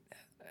mean,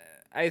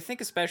 I think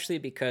especially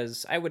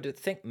because I would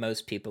think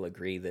most people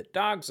agree that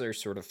dogs are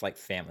sort of like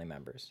family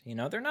members.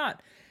 They're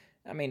not,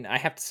 I mean, I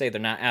have to say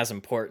they're not as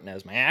important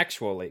as my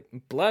actual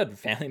blood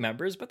family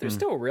members, but they're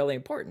still really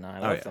important. I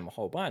love them a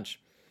whole bunch.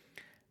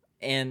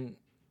 And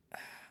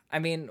I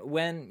mean,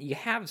 when you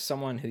have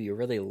someone who you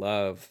really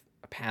love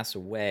pass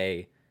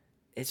away,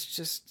 it's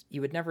just,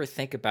 you would never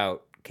think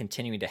about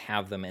continuing to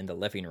have them in the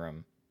living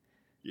room.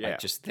 Like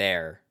just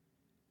there.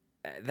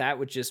 That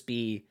would just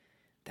be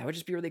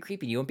really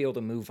creepy. You won't be able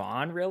to move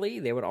on, really.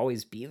 They would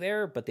always be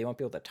there, but they won't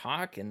be able to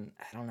talk. And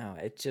I don't know.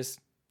 It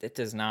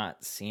does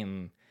not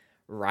seem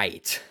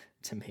right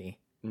to me.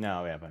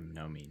 No, yeah, by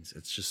no means.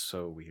 It's just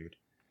so weird.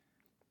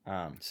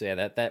 So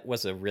yeah, that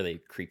was a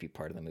really creepy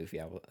part of the movie.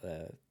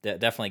 That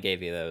definitely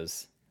gave you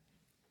those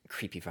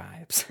creepy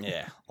vibes.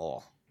 Yeah.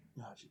 Oh,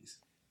 jeez.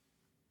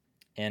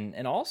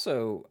 And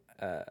also,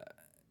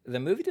 the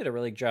movie did a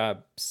really good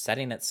job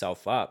setting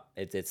itself up,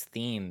 its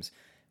themes,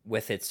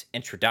 with its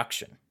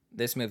introduction.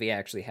 This movie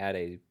actually had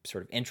a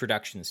sort of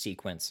introduction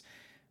sequence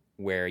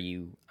where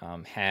you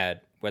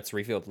had what's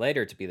revealed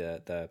later to be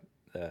the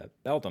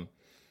Beldam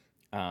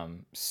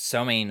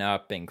sewing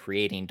up and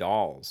creating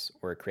dolls,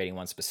 or creating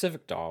one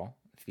specific doll,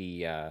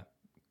 the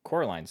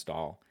Coraline's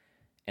doll,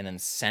 and then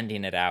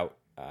sending it out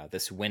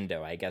this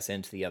window, I guess,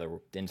 into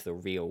the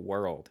real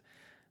world.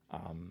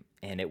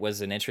 And it was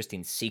an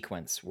interesting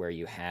sequence where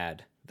you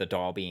had the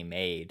doll being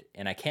made,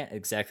 and I can't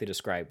exactly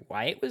describe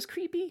why it was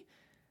creepy,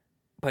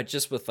 but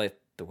just with like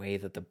the way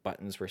that the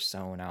buttons were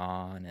sewn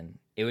on, and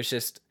it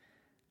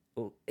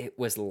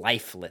was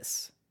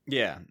lifeless.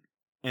 Yeah.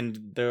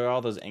 And there are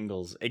all those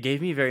angles. It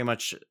gave me very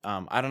much,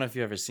 I don't know if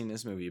you've ever seen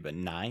this movie, but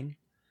 9.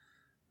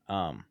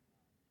 I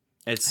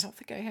don't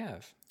think I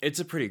have. It's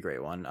a pretty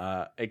great one.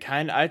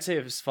 I'd say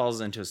it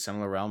falls into a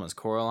similar realm as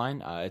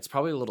Coraline. It's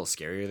probably a little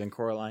scarier than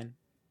Coraline,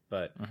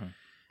 but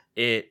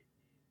it's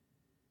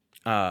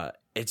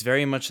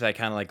very much that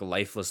kind of like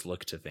lifeless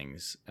look to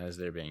things as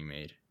they're being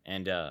made.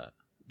 And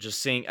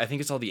just seeing, I think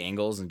it's all the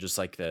angles, and just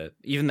like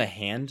even the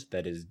hand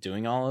that is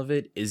doing all of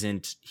it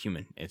isn't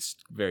human. It's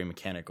very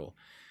mechanical.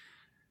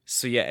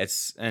 So yeah,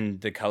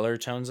 and the color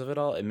tones of it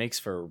all, it makes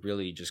for a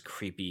really just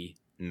creepy,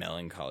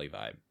 melancholy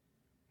vibe.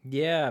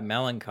 Yeah,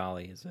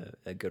 melancholy is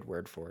a good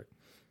word for it.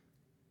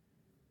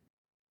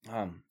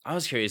 I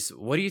was curious,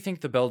 what do you think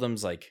the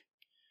Beldam's like?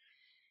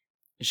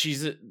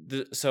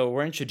 So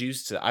we're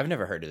introduced to, I've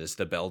never heard of this,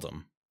 the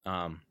Beldam.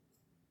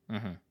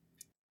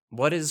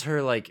 What is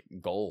her like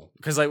goal?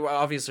 Because like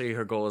obviously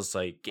her goal is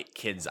like get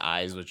kids'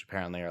 eyes, which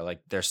apparently are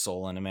like their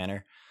soul in a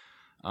manner.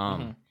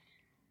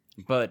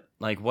 But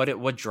like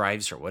what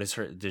drives her? What is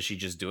her? Does she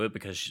just do it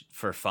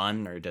for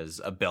fun, or does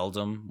a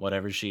Beldam,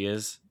 whatever she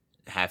is,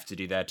 have to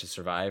do that to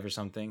survive or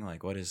something?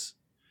 Like what is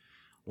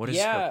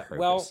her purpose?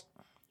 Well,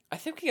 I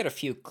think we get a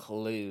few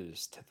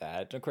clues to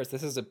that. Of course,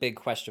 this is a big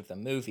question of the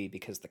movie,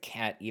 because the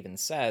cat even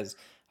says,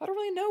 I don't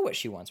really know what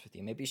she wants with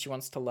you. Maybe she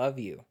wants to love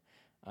you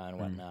and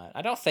whatnot.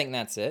 I don't think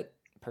that's it.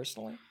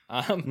 personally.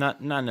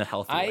 Not in a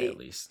healthy way, at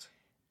least.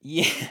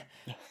 Yeah,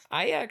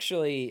 I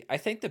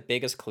think the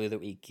biggest clue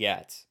that we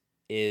get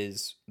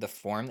is the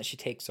form that she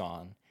takes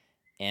on,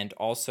 and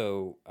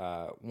also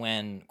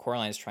when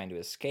Coraline is trying to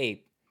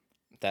escape,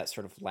 that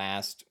sort of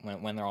last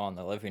when they're all in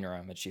the living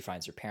room and she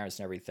finds her parents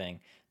and everything,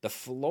 the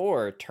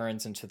floor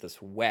turns into this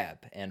web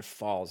and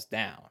falls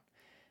down,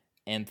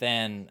 and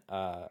then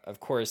of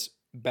course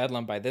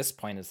Bedlam by this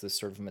point is this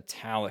sort of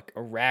metallic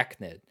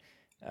arachnid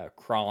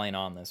crawling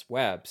on this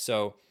web.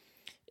 So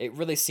it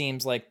really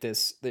seems like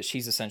that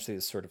she's essentially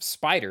this sort of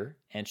spider,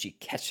 and she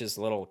catches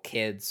little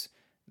kids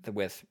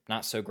with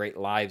not so great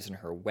lives in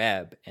her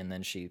web, and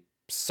then she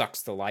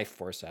sucks the life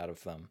force out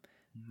of them.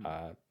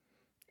 Mm-hmm.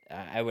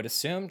 I would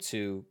assume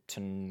to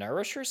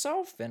nourish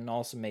herself, and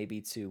also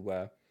maybe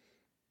to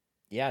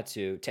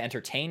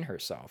entertain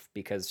herself,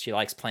 because she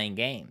likes playing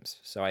games.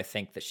 So I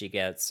think that she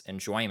gets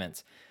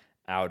enjoyment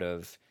out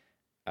of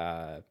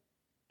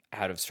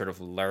sort of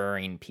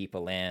luring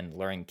people in,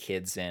 luring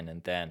kids in,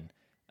 and then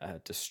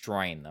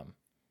destroying them.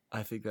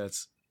 I think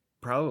that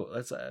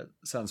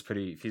sounds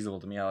pretty feasible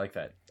to me. I like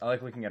that. I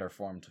like looking at her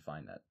form to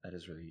find that. That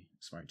is really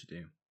smart to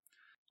do.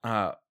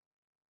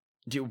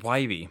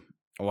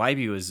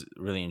 Wybie was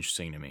really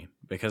interesting to me,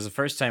 because the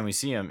first time we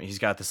see him, he's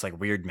got this like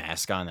weird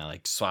mask on that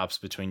like swaps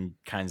between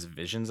kinds of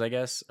visions, I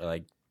guess, or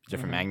like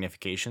different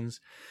magnifications.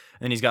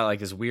 And then he's got like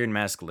this weird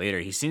mask later.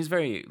 He seems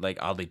very like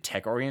oddly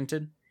tech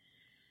oriented.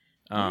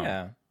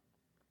 Yeah.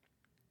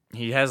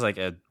 He has like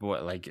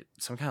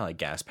some kind of like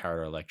gas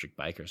powered electric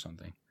bike or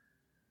something.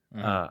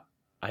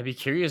 I'd be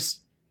curious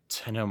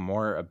to know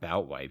more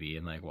about Wybie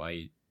and like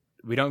why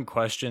we don't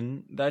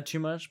question that too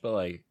much, but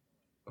like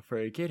for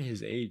a kid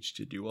his age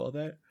to do all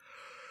that,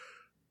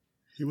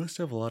 he must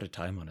have a lot of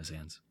time on his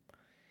hands.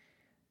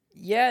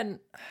 Yeah, and,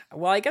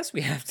 well, I guess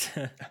we have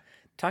to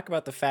talk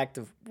about the fact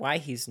of why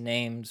he's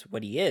named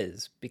what he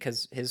is,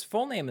 because his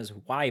full name is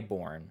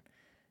Wyborn.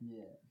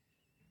 Yeah.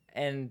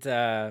 And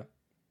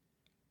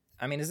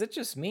I mean, is it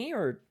just me,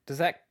 or does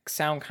that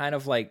sound kind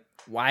of like,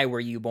 why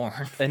were you born?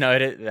 No,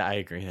 I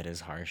agree. That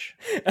is harsh.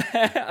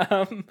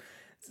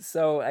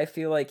 So I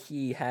feel like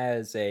he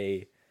has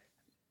a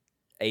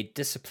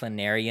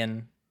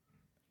disciplinarian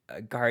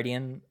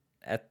guardian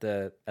at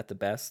the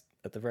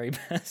very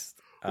best.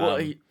 Well,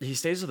 he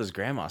stays with his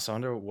grandma, so I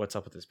wonder what's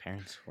up with his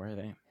parents. Where are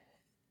they?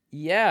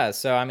 Yeah,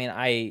 so I mean,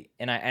 I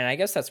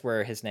guess that's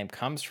where his name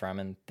comes from,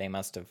 and they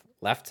must have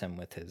left him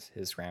with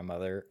his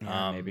grandmother.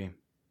 Yeah, maybe.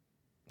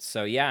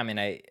 So yeah, I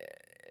mean,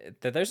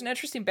 there's an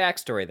interesting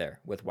backstory there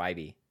with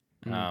Wybie,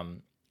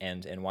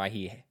 and why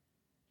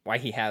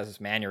he has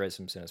his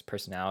mannerisms and his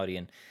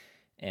personality,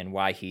 and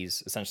why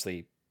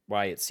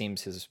it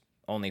seems his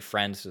only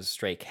friend is a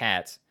stray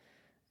cat,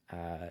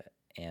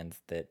 and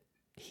that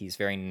he's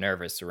very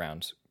nervous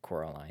around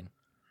Coraline.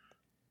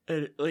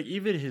 And like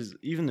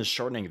even the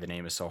shortening of the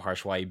name is so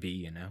harsh.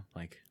 YB,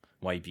 like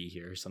YB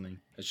here or something.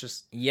 It's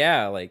just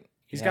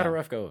he's got a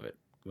rough go of it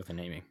with the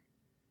naming.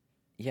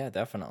 Yeah,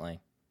 definitely.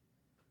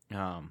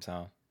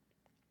 So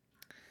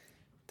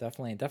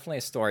definitely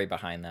a story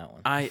behind that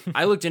one.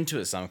 I looked into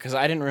it some because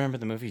I didn't remember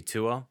the movie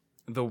too well.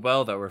 The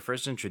well that we're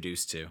first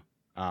introduced to,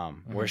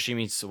 where she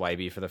meets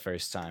YB for the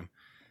first time,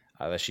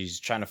 that she's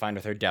trying to find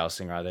with her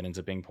dowsing rod that ends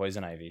up being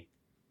poison ivy,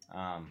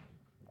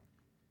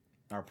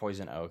 or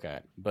poison oak.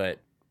 But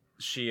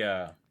she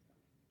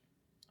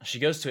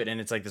goes to it,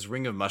 and it's like this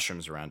ring of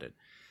mushrooms around it,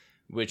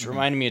 which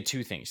reminded me of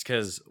two things.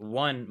 Because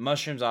one,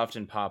 mushrooms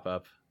often pop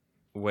up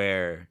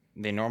where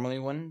they normally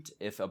wouldn't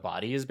if a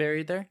body is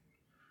buried there,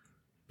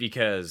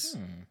 because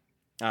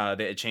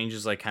it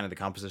changes like kind of the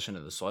composition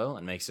of the soil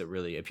and makes it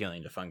really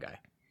appealing to fungi.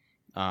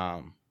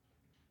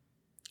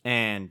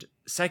 And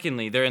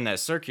secondly, they're in that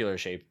circular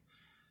shape,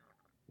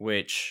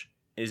 which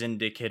is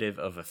indicative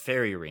of a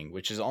fairy ring,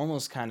 which is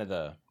almost kind of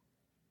the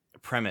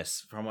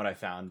premise from what I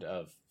found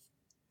of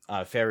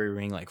fairy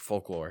ring like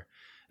folklore.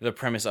 The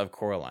premise of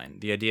Coraline,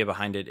 the idea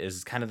behind it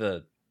is kind of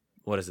the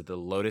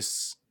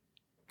Lotus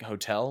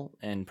Hotel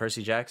in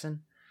Percy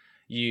Jackson.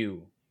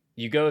 You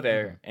go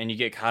there and you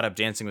get caught up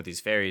dancing with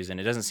these fairies, and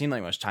it doesn't seem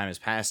like much time has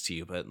passed to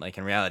you, but like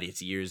in reality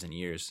it's years and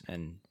years,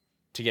 and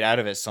to get out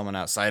of it, someone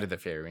outside of the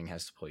fairy ring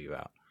has to pull you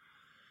out.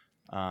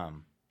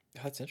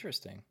 That's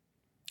interesting.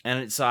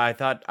 And so I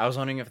was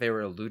wondering if they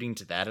were alluding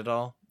to that at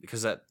all,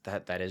 because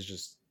that is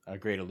just a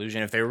great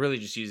illusion. If they were really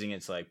just using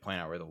it to like point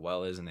out where the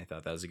well is and they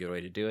thought that was a good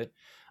way to do it,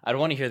 I'd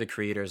want to hear the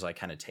creators like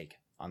kind of take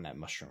on that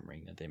mushroom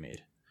ring that they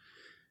made,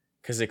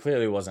 because it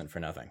clearly wasn't for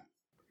nothing.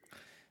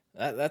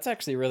 That's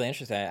actually really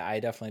interesting. I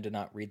definitely did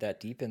not read that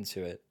deep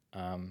into it.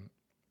 Yeah,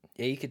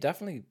 you could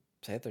definitely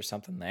say that there's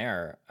something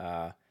there.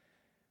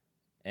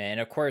 And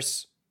of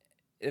course,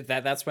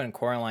 that's when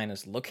Coraline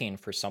is looking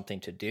for something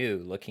to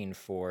do, looking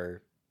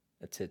for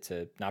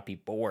to not be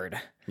bored.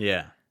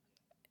 Yeah.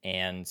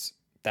 And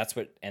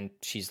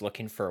she's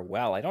looking for a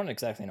well. I don't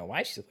exactly know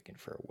why she's looking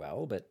for a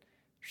well, but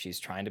she's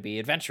trying to be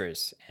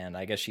adventurous. And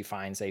I guess she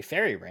finds a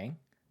fairy ring,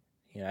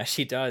 as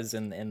she does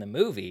in the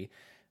movie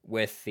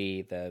with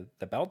the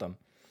beldam.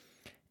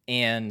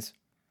 And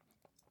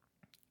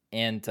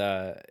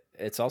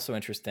it's also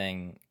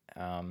interesting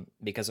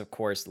because, of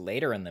course,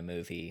 later in the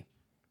movie,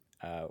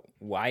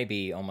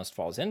 YB almost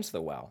falls into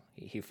the well.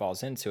 He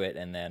falls into it,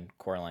 and then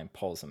Coraline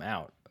pulls him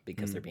out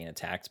because they're being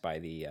attacked by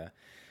the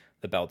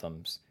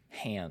Beldam's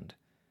hand.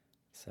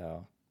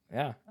 So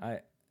yeah,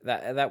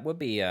 that would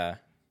be that'd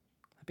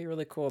be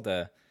really cool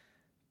to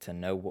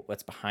know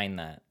what's behind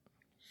that.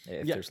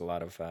 If there's a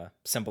lot of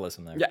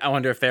symbolism there. Yeah, I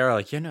wonder if they're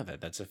like,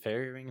 that's a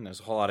fairy ring, and there's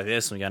a whole lot of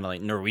this, and we got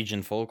like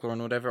Norwegian folklore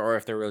and whatever, or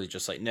if they're really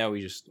just like, no,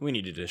 we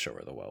needed to show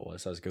where the well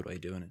was. That was a good way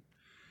of doing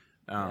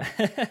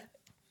it.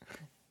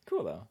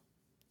 Cool though.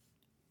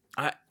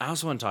 I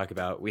also want to talk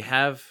about, we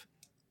have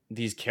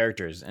these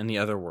characters in the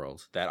other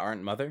world that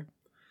aren't Mother.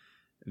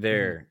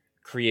 They're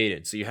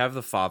created. So you have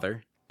the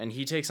father, and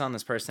he takes on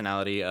this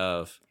personality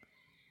of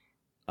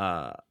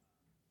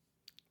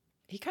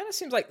he kind of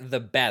seems like the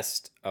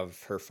best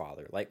of her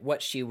father, like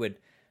what she would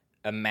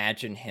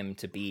imagine him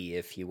to be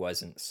if he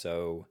wasn't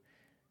so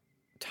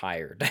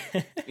tired.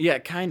 Yeah,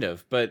 kind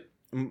of. But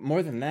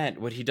more than that,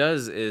 what he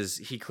does is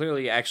he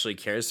clearly actually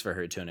cares for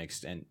her to an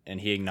extent,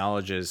 and he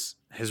acknowledges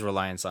his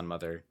reliance on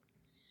Mother,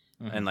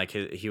 and like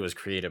he was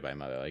created by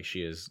Mother, like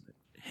she is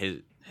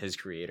his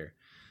creator.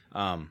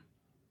 And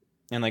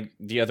like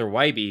the other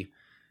YB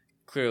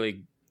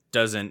clearly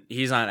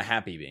he's not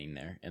happy being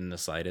there in the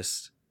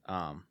slightest.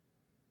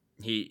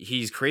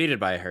 He's created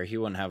by her. He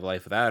wouldn't have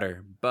life without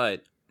her,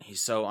 but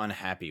he's so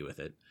unhappy with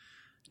it.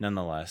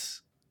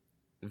 Nonetheless,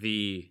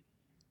 the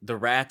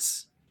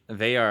rats,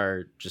 they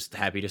are just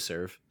happy to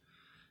serve.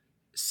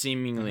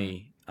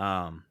 Seemingly,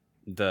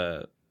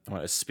 the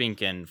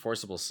Spink and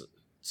Forcible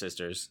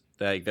sisters,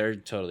 they're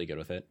totally good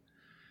with it.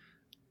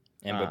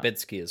 And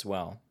Babitsky as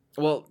well.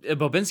 Well,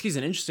 Bobinski's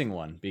an interesting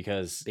one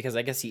because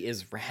I guess he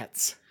is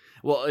rats.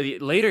 Well,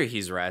 later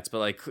he's rats, but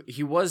like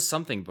he was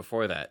something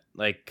before that,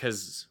 like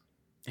because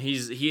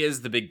he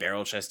is the big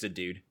barrel chested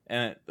dude.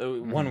 And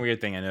one weird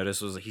thing I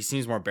noticed was he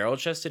seems more barrel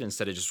chested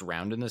instead of just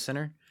round in the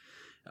center,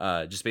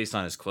 just based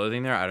on his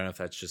clothing there. I don't know if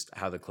that's just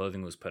how the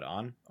clothing was put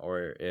on,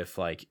 or if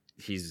like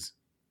he's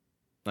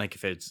like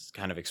if it's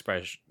kind of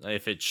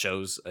if it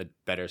shows a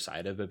better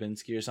side of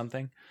Babinski or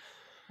something.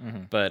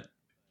 But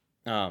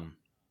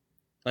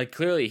like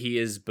clearly he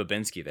is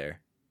Babinski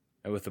there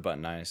with the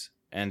button eyes.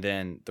 And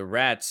then the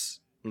rats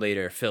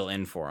later fill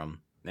in for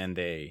him, and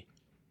they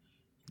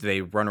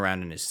run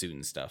around in his suit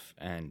and stuff.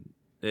 And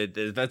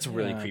that's a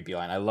really creepy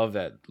line. I love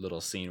that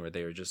little scene where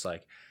they were just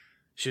like,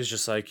 she was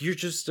just like, you're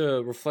just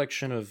a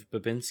reflection of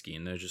Babinski.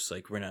 And they're just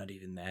like, we're not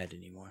even that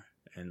anymore.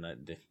 And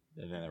then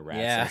the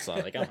rats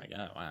are like, oh my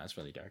God, wow, that's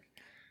really dark.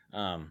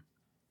 And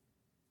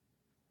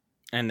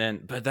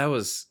then, but that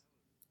was,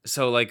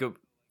 so like,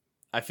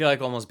 I feel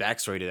like almost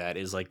backstory to that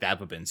is like that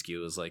Babinski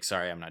was like,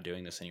 sorry, I'm not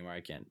doing this anymore.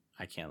 I can't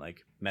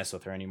like mess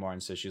with her anymore.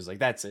 And so she was like,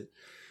 that's it.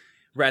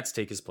 Rats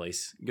take his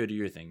place. Go do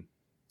your thing.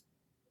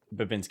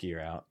 Babinski, you're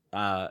out.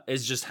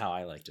 It's just how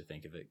I like to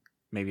think of it.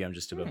 Maybe I'm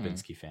just a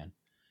Babinski fan.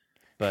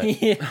 But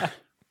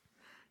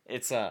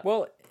it's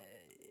well,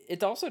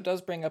 it also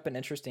does bring up an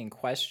interesting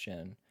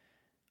question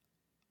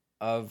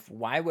of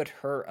why would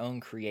her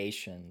own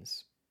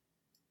creations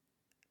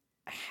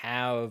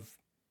have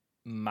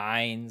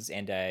minds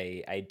and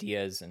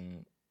ideas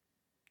and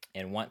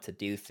want to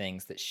do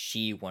things that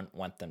she wouldn't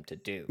want them to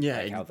do. Yeah,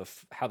 like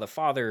how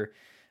the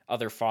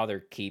other father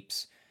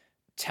keeps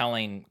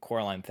telling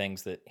Coraline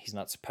things that he's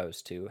not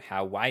supposed to.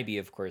 How YB,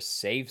 of course,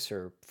 saves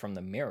her from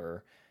the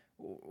mirror.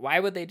 Why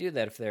would they do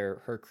that if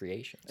they're her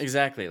creations?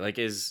 Exactly. Like,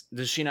 does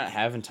she not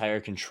have entire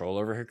control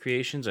over her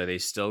creations? Are they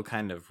still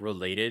kind of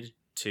related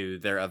to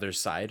their other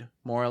side,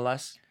 more or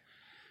less?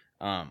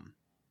 Yeah,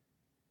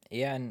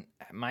 and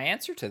my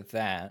answer to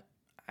that,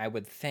 I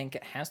would think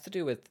it has to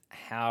do with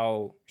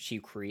how she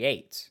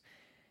creates.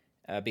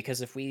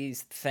 Because if we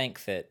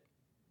think that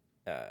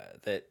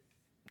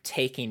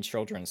taking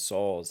children's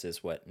souls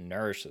is what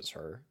nourishes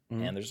her,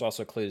 and there's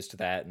also clues to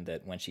that, and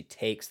that when she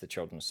takes the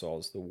children's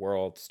souls, the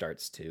world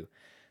starts to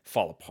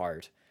fall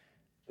apart.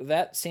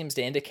 That seems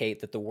to indicate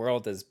that the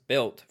world is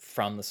built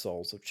from the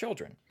souls of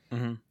children.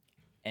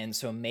 And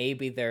so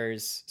maybe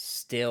there's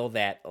still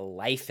that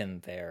life in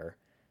there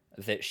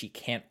that she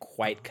can't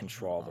quite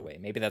control the way.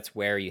 Maybe that's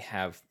where you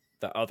have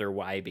the other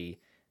YB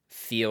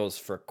feels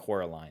for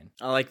Coraline.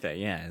 I like that.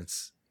 Yeah,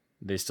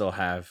 they still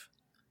have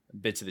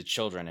bits of the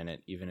children in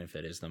it, even if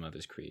it is the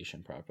mother's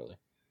creation properly.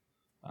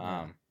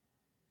 But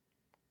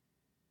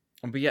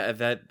yeah,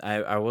 that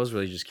I was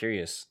really just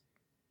curious,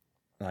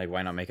 like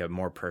why not make a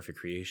more perfect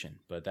creation?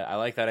 But I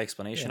like that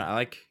explanation.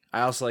 Yeah.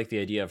 I also like the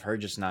idea of her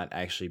just not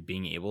actually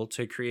being able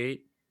to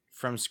create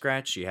from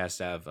scratch. She has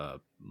to have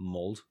a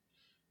mold,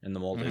 and the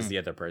mold is the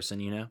other person,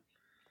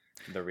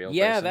 the real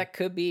person. That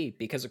could be,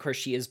 because of course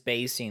she is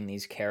basing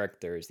these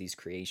characters, these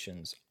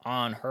creations,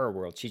 on her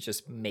world. She's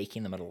just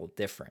making them a little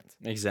different.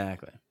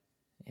 Exactly.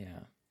 Yeah.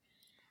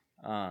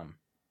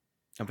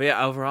 But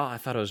yeah, overall, I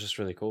thought it was just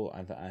really cool.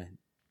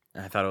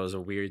 I thought it was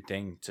a weird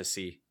thing to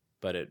see,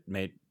 but it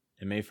made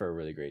for a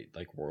really great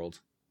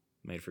world.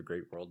 Made for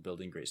great world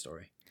building, great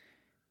story.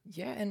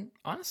 Yeah, and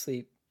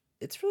honestly,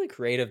 it's really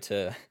creative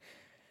to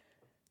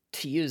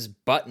to use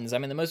buttons. I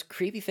mean, the most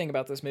creepy thing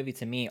about this movie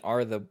to me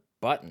are the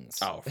buttons.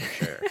 Oh, for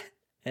sure.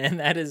 And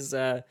that is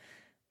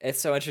it's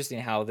so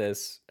interesting how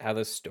this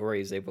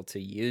story is able to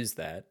use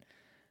that.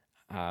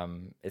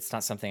 It's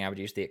not something I would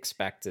usually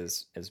expect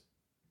as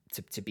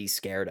to be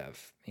scared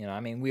of. You know, I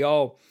mean, we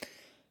all,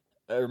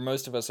 or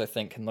most of us, I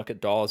think, can look at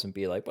dolls and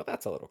be like, well,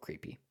 that's a little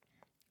creepy.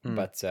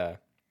 But I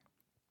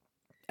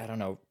don't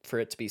know, for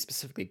it to be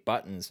specifically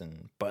buttons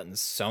and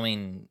buttons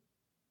sewing,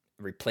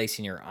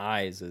 replacing your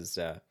eyes is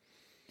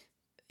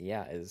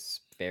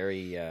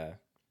very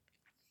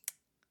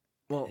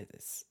well.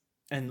 It's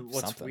And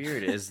what's something.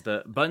 weird is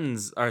the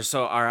buttons are,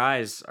 so our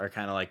eyes are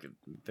kind of like,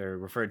 they're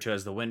referred to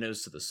as the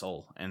windows to the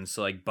soul, and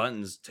so like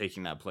buttons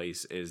taking that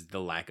place is the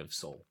lack of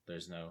soul.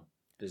 There's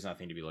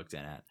nothing to be looked in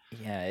at.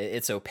 Yeah,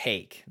 it's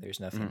opaque. There's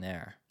nothing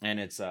there.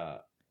 And it's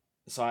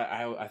so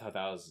I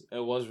thought it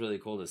was really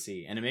cool to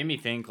see, and it made me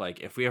think,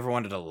 like, if we ever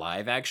wanted a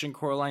live action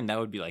Coraline, that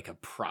would be like a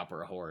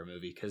proper horror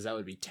movie, because that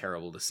would be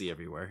terrible to see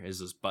everywhere, is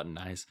those button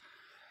eyes.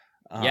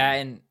 Yeah,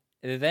 and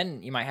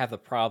then you might have the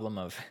problem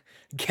of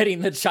getting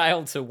the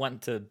child to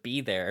want to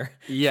be there.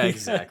 Yeah,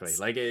 exactly.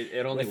 Like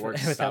it only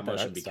works without stop that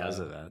motion art because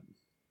style. of that.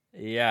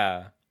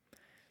 Yeah.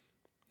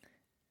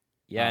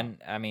 Yeah, and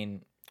I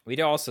mean, we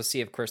do also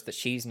see, of course, that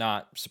she's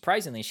not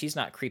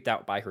creeped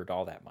out by her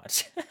doll that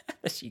much.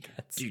 She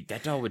gets. Dude,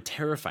 that doll would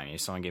terrify me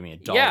if someone gave me a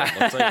doll Yeah. that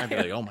looked like, I'd be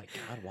like, oh my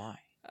god, why?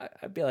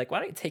 I'd be like, why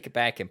don't you take it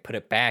back and put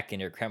it back in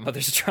your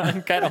grandmother's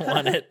trunk? I don't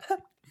want it.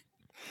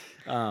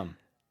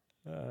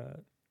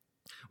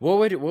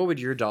 What would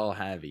your doll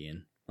have,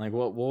 Ian? Like,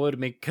 what would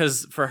make?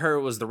 Because for her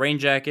it was the rain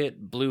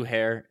jacket, blue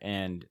hair,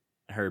 and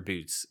her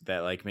boots that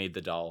like made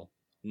the doll.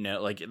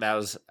 No, like that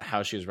was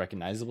how she was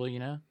recognizable, you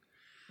know.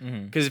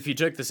 Because if you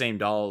took the same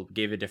doll,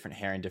 gave it different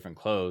hair and different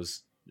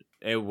clothes,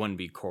 it wouldn't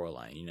be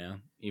Coraline, you know,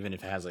 even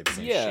if it has like the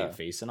same shaped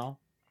face and all.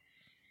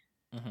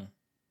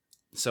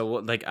 So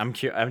what? Like, I'm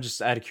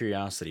just out of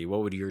curiosity.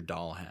 What would your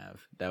doll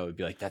have? That would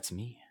be like, that's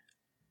me.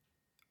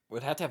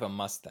 Would have to have a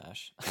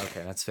mustache.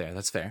 Okay, that's fair.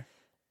 That's fair.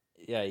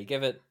 Yeah, you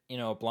give it,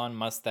 a blonde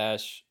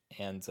mustache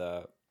and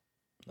a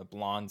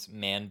blonde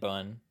man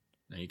bun.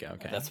 There you go.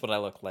 Okay, That's what I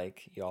look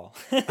like, y'all.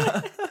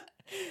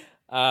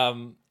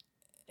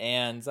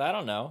 And I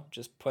don't know,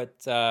 just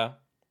put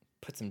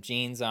some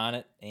jeans on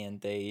it and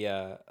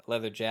a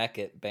leather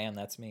jacket. Bam,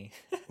 that's me.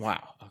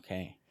 Wow.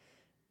 Okay.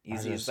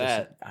 Easy as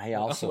that. I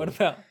also. What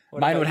about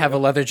Mine would have a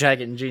leather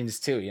jacket and jeans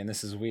too, and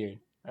this is weird.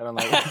 I don't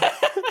know.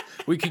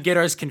 We could get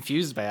ours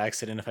confused by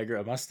accident if I grew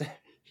a mustache.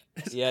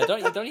 Yeah,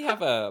 don't you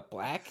have a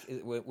black?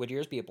 Would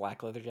yours be a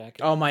black leather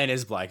jacket? Oh, mine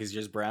is black. Is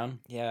yours brown?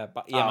 Yeah,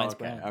 Oh, mine's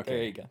okay, brown. okay.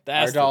 There you go. Our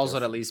That's dolls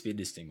would at least be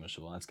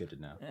distinguishable. That's good to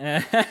know.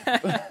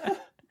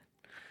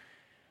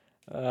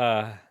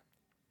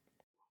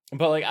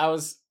 But like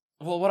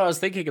what I was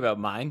thinking about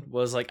mine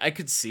was like I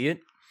could see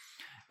it,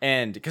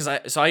 and because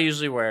I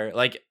usually wear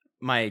like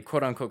my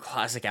quote unquote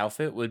classic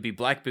outfit would be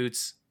black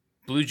boots,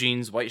 blue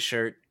jeans, white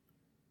shirt,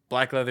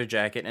 black leather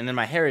jacket, and then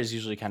my hair is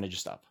usually kind of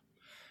just up.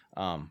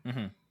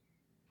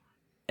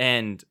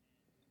 And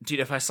dude,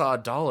 if I saw a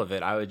doll of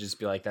it, I would just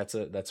be like, that's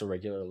a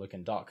regular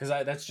looking doll, because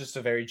that's just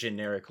a very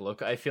generic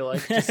look I feel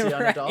like to see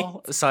on a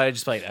doll. So I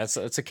just be like,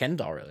 it's a Ken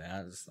doll, really.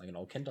 It's like an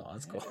old Ken doll.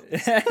 That's cool.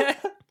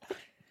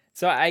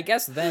 So I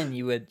guess then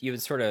you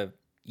would sort of,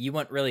 you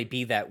wouldn't really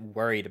be that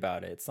worried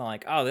about it. It's not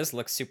like, oh, this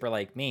looks super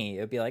like me.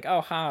 It'd be like,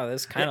 oh,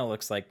 this kind of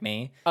looks like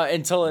me. But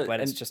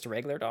it's just a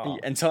regular doll.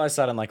 Until I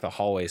saw it in like the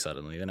hallway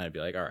suddenly, then I'd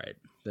be like, all right,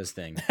 this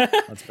thing,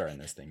 let's burn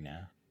this thing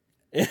now.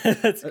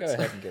 Let's go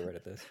ahead and get rid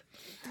of this.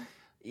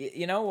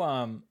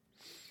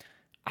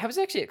 I was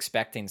actually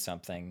expecting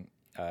something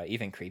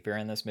even creepier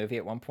in this movie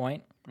at one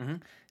point.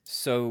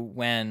 So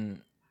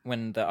when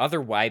the other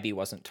Wybie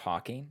wasn't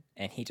talking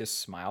and he just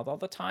smiled all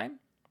the time,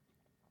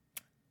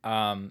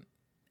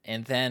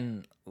 and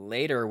then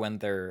later when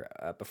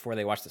they're before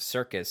they watch the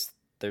circus,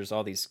 there's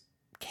all these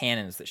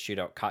cannons that shoot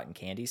out cotton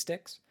candy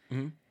sticks,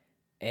 and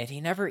he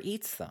never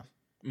eats them,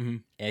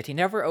 and he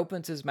never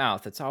opens his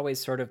mouth. It's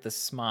always sort of the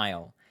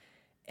smile.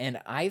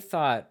 And I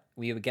thought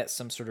we would get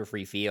some sort of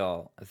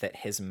reveal that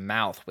his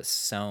mouth was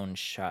sewn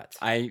shut.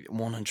 I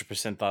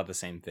 100% thought the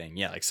same thing.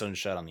 Yeah, like sewn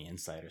shut on the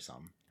inside or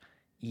something.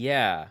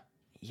 Yeah,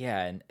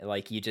 and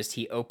like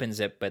he opens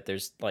it, but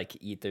there's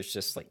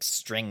just like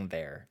string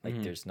there,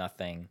 like there's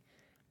nothing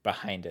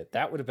behind it.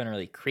 That would have been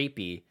really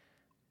creepy.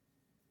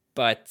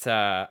 But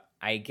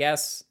I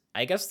guess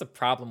the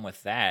problem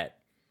with that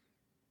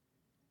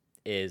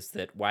is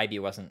that Wybie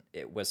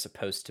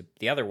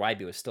the other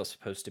Wybie was still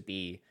supposed to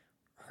be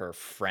her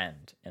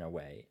friend in a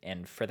way,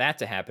 and for that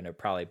to happen, it'd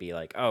probably be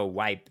like, oh,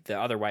 the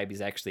other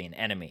Wybie's actually an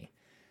enemy.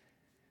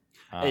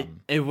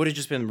 It would have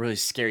just been really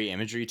scary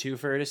imagery too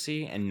for her to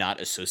see and not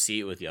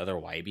associate with the other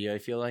Wybie, I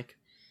feel like,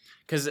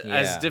 because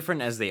as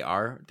different as they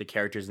are, the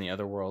characters in the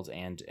other world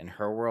and in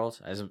her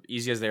world, as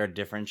easy as they are to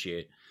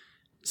differentiate,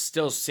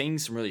 still seeing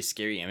some really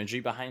scary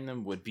imagery behind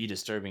them would be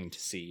disturbing to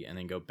see, and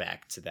then go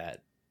back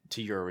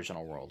to your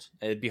original world.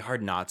 It'd be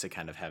hard not to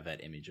kind of have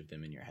that image of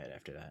them in your head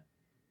after that.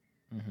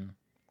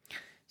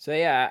 So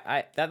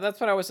yeah, that's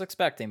what I was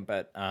expecting,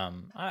 but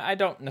I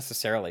don't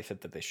necessarily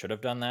think that they should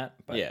have done that,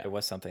 but Yeah. it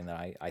was something that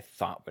I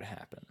thought would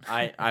happen.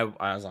 I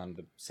was on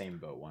the same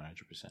boat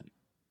 100%.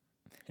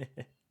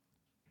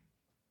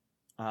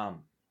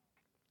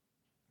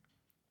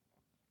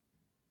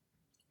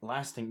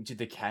 Last thing, dude,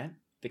 the cat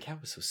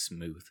was so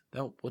smooth.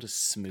 What a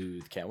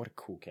smooth cat. What a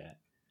cool cat.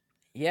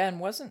 Yeah, and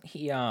wasn't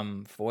he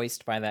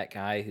voiced by that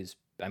guy who's,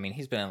 I mean,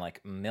 he's been in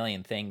like a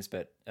million things,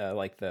 but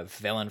like the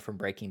villain from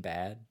Breaking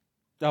Bad.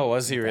 Oh,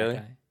 was he That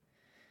really?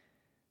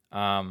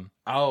 guy.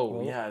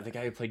 Well, Yeah, the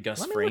guy who played Gus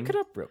let me Fring. look it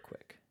up real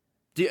quick.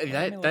 Dude,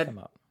 Let me look him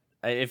up.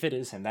 if it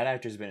is him, that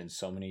actor's been in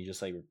so many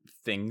just like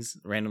things,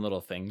 random little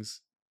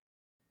things.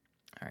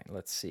 All right,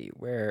 let's see.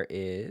 Where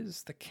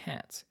is the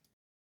cat?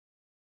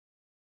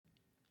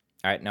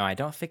 All right, no, I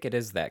don't think it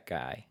is that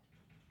guy.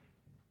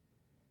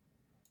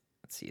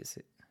 Let's see, is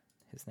it?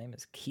 His name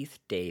is Keith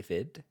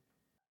David.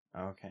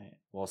 Okay,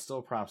 well,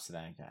 still props to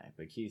that guy,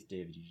 but Keith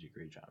David, you did a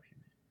great job here,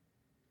 man.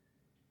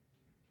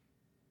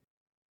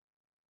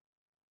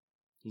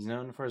 He's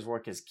known for his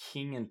work as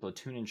King in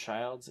Platoon and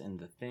Childs and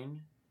The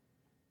Thing.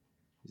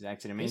 He's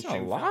acted in He's in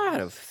mainstream a lot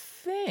films. of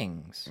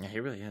things. Yeah, he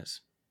really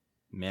is.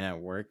 Men at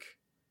Work.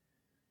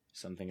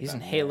 Something. He's in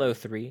about Halo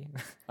 3.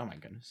 Oh my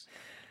goodness.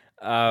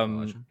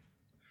 Um,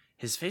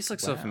 His face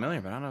looks so wow.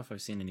 familiar, but I don't know if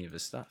I've seen any of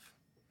his stuff.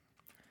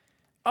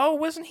 oh,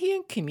 wasn't he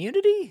in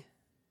Community?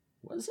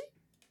 Was he?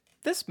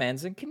 This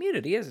man's in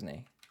Community, isn't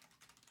he?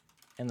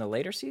 In the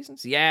later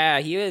seasons? Yeah,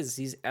 he is.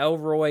 He's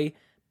Elroy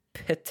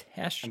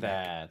Peteshnik.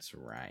 That's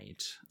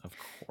right. Of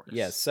course.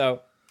 Yeah,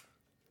 so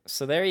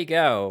there you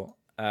go.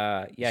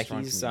 Yeah,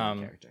 Strong he's comedic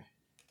character.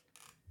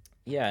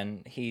 yeah,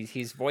 and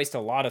he's voiced a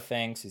lot of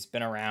things. He's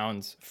been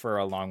around for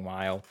a long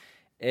while.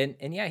 And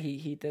yeah,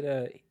 he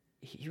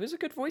was a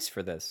good voice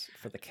for the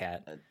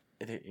cat.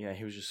 Yeah,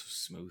 he was just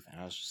so smooth, and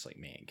I was just like,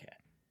 man, cat.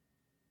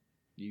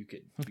 You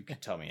could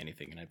tell me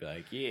anything, and I'd be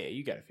like, yeah,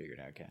 you got to figure it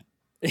out, cat.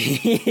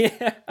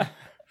 Yeah.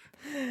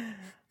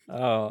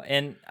 Oh,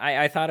 and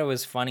I thought it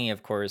was funny,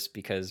 of course,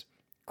 because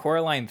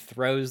Coraline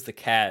throws the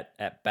cat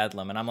at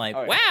Bedlam, and I'm like,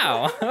 Oh, yeah.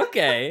 wow,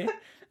 okay.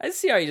 I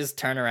see how you just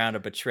turn around to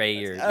betray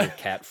your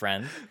cat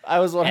friend. I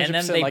was 100% And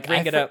then they like,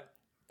 bring it up.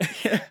 I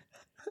was like,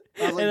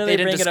 And then they they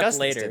didn't bring it up discuss this,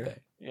 later. did they?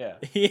 Yeah.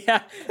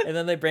 Yeah, and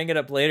then they bring it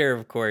up later,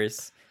 of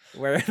course,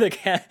 where the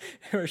cat,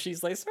 where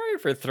she's like, "Sorry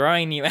for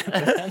throwing you at the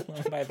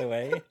Bedlam, by the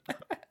way."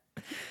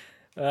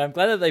 I'm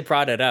glad that they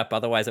brought it up.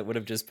 Otherwise, it would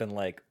have just been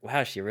like,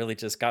 "Wow, she really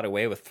just got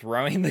away with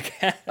throwing the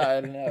cat."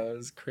 I don't know. It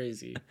was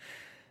crazy.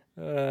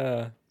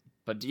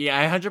 But yeah,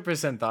 I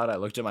 100% thought I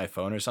looked at my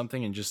phone or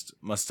something and just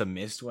must have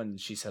missed when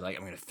she said, like,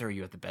 I'm going to throw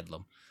you at the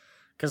Bedlam.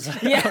 Because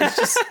Yeah.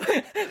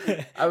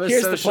 I was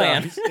Here's so the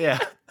plan. shocked. Yeah.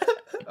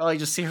 I'll like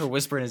just see her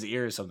whisper in his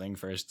ear or something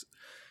first.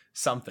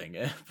 Something.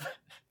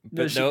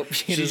 But nope,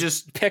 she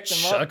just picked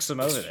him up. chucks him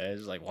over there.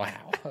 It's like,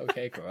 wow.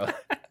 Okay, girl.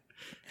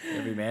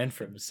 Every man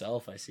for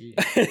himself, I see.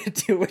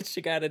 Do what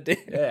you gotta do.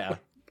 Yeah.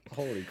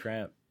 Holy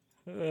crap.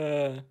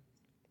 Uh,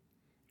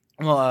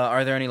 Well,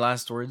 are there any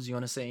last words you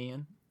want to say,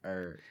 Ian?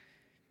 Or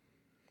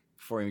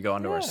before we go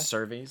on to our Yeah.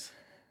 surveys?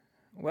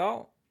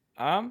 Well,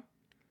 I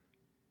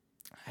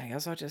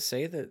guess I'll just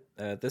say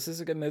that this is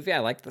a good movie. I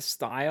like the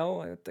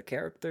style, the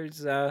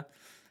characters.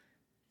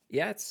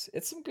 Yeah, it's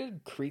some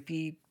good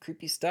creepy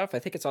stuff. I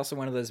think it's also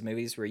one of those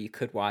movies where you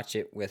could watch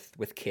it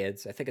with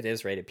kids. I think it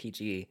is rated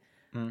PG.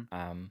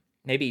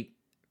 Maybe,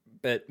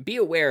 but be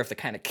aware of the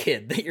kind of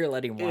kid that you're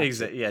letting watch.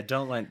 Exactly. Yeah,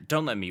 don't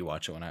let me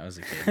watch it when I was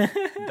a kid.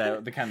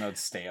 The kind that would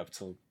stay up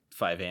till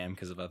 5 a.m.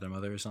 because of Other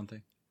Mother or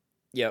something.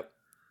 Yep.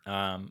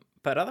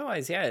 But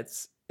otherwise, yeah,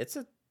 it's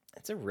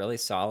a really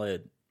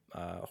solid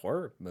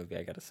horror movie,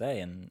 I gotta say,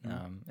 and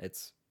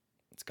it's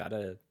got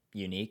a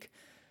unique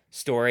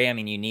story. I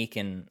mean, unique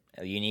in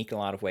a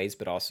lot of ways,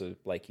 but also,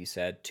 like you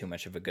said, too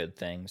much of a good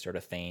thing sort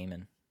of theme,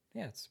 and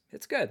yeah,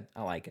 it's good.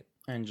 I like it.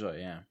 I enjoy it,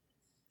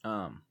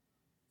 yeah.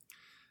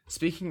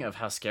 Speaking of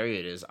how scary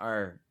it is,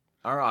 our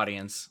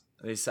audience,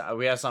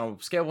 we asked on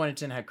a scale of 1 to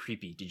 10 how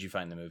creepy did you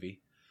find the movie?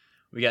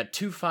 We got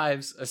 2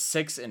 5s, a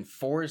 6, and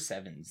 4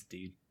 7s,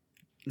 dude.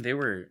 They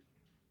were,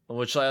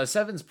 which a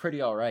 7's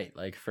pretty all right.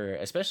 Like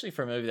especially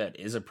for a movie that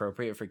is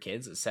appropriate for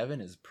kids, a 7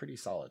 is pretty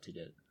solid to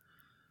get.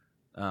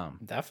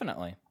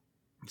 Definitely.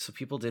 So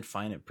people did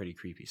find it pretty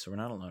creepy. So we're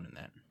not alone in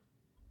that.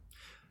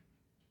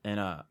 And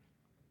I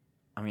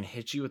mean,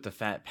 hit you with the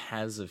fat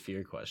paths of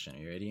fear question. Are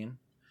you ready, Ian?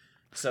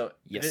 So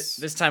Yes.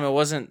 this time it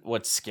wasn't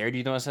what scared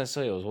you the most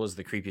necessarily. It was what was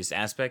the creepiest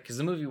aspect, because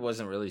the movie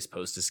wasn't really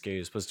supposed to scare you.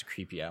 It was supposed to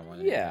creep you out more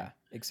than anything. Yeah,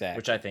 exactly.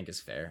 Which I think is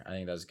fair. I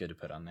think that was good to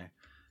put on there.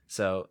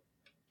 So,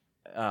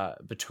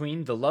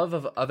 between the love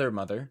of Other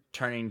Mother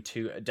turning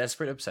to a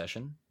desperate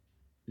obsession,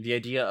 the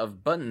idea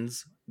of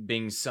buttons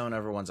being sewn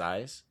over one's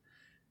eyes,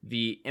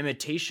 the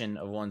imitation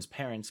of one's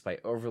parents by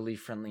overly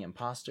friendly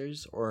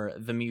imposters, or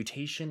the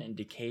mutation and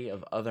decay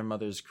of Other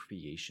Mother's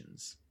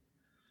creations.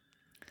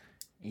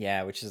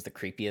 Yeah, which is the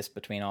creepiest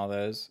between all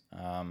those.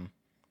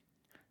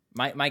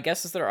 My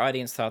guess is that our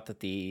audience thought that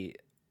the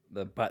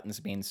buttons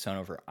being sewn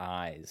over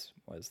eyes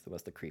was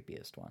the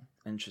creepiest one.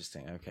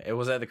 Interesting. Okay.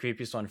 Was that the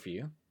creepiest one for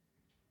you?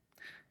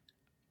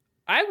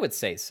 I would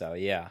say so,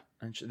 yeah.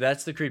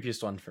 That's the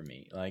creepiest one for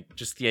me. Like,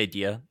 just the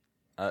idea.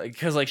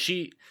 Because, like,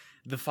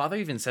 the father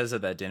even says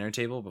at that dinner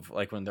table, before,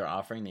 like, when they're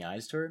offering the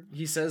eyes to her,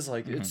 he says,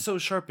 like, it's so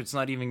sharp, it's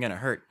not even going to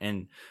hurt.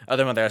 And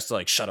other mother has to,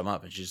 like, shut him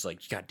up. And she's like,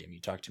 God damn, you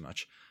talk too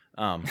much.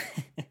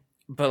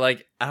 But,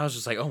 like, I was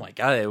just like, oh, my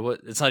God,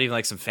 it's not even,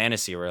 like, some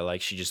fantasy where,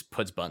 like, she just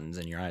puts buttons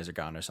and your eyes are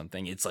gone or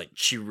something. It's, like,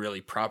 she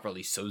really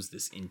properly sews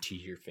this into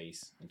your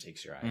face and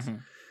takes your eyes.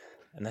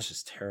 And that's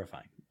just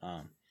terrifying.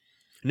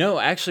 No,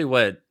 actually,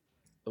 what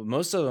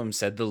most of them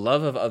said, the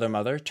love of other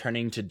mother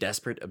turning to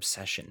desperate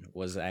obsession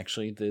was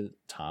actually the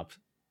top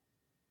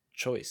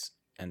choice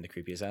and the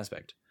creepiest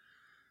aspect.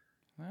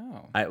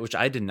 Wow. Which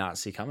I did not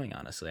see coming,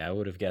 honestly. I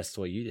would have guessed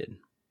what you did.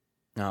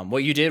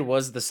 What you did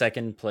was the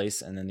second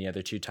place, and then the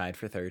other two tied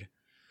for third.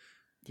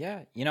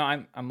 Yeah,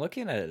 I'm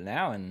looking at it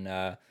now, and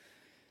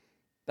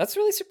that's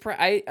really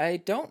surprising. I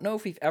don't know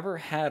if we've ever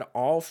had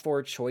all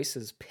 4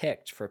 choices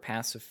picked for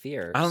Passive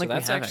Fear. I don't think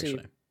that's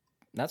actually.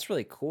 That's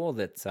really cool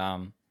that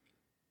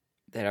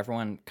that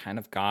everyone kind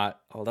of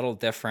got a little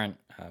different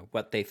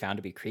what they found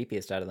to be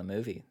creepiest out of the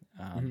movie.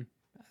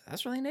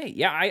 That's really neat.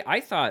 Yeah,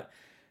 I thought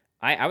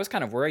I was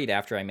kind of worried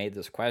after I made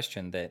this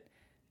question that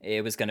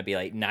it was going to be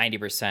like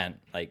 90%,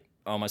 like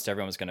almost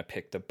everyone was going to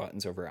pick the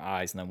buttons over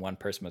eyes, and then one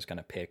person was going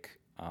to pick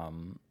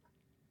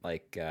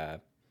the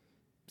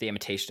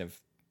imitation of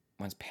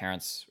one's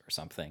parents or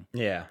something.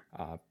 Yeah.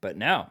 But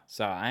no,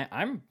 so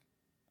I'm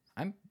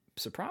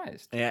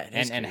surprised. Yeah,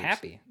 and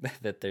happy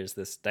that there's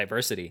this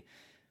diversity.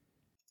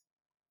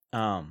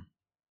 No,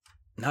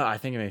 I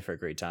think it made for a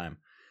great time.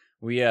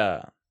 We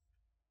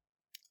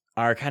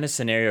our kind of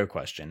scenario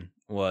question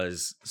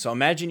was, so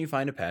imagine you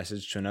find a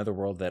passage to another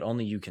world that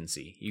only you can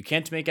see. You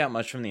can't make out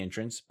much from the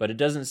entrance, but it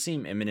doesn't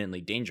seem imminently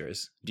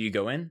dangerous. Do you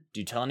go in?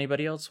 Do you tell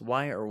anybody else?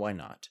 Why or why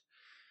not?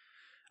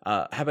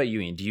 How about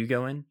you, Ian? Do you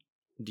go in?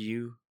 Do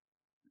you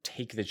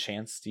take the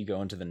chance? Do you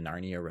go into the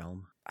Narnia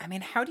realm? I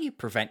mean, how do you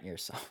prevent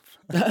yourself?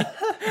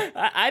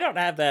 I don't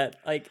have that.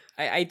 Like,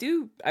 I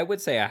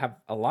would say I have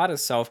a lot of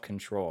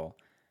self-control,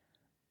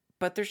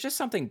 but there's just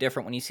something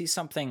different when you see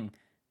something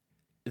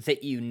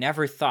that you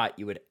never thought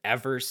you would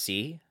ever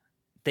see,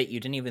 that you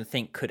didn't even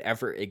think could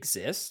ever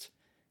exist.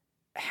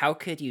 How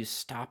could you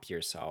stop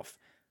yourself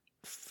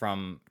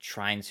from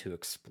trying to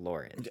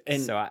explore it?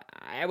 And so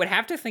I would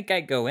have to think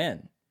I'd go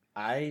in.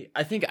 I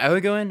think I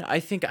would go in. I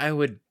think I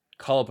would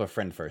call up a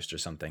friend first or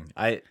something.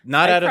 I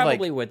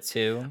probably would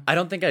too. I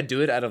don't think I'd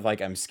do it out of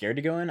like I'm scared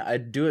to go in.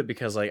 I'd do it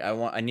because like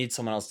I need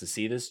someone else to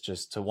see this,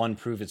 just to 1,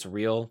 prove it's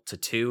real, to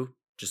 2,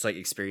 just like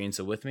experience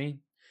it with me.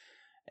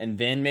 And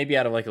then maybe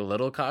out of like a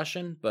little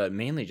caution, but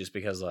mainly just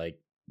because like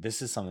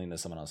this is something that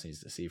someone else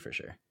needs to see for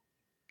sure.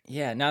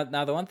 Yeah. Now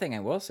the one thing I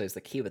will say is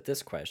the key with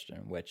this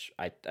question, which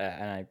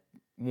I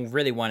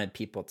really wanted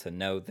people to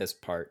know this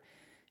part,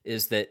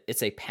 is that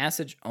it's a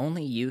passage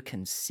only you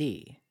can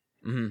see.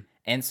 Mm-hmm.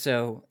 And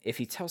so if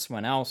you tell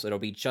someone else, it'll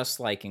be just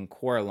like in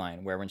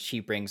Coraline, where when she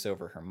brings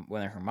over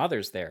when her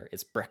mother's there,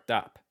 it's bricked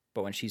up.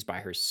 But when she's by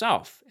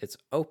herself, it's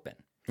open.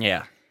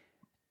 Yeah.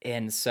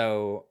 And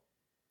so,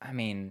 I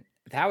mean,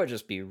 that would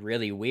just be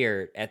really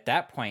weird. At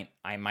that point,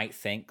 I might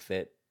think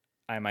that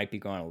I might be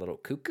going a little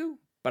cuckoo,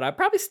 but I'd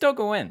probably still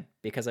go in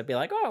because I'd be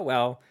like, oh,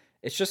 well,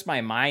 it's just my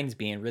mind's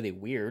being really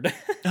weird.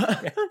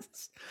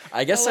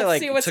 I guess well, I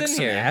like took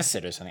some here.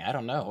 acid or something. I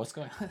don't know what's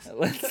going on.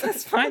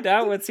 Let's find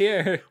out what's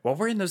here. What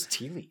were in those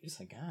tea leaves?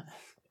 Like,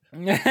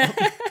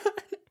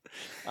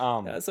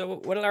 so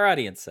what did our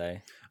audience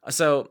say?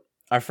 So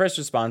our first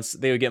response,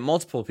 they would get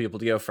multiple people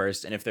to go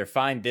first, and if they're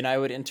fine, then I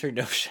would enter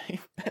no shame.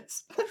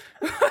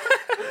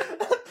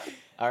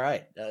 All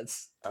right,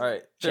 that's all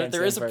right.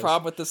 There is a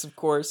problem with this, of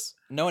course.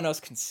 No one else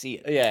can see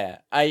it. Yeah,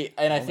 I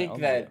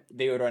think that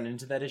they would run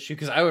into that issue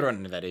because I would run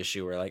into that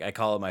issue where like I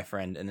call up my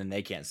friend and then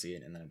they can't see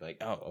it, and then I'd be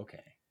like, oh,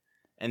 okay,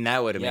 and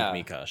that would make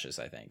me cautious.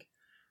 I think.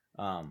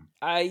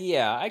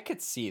 I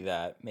could see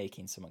that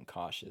making someone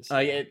cautious.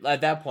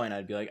 At that point,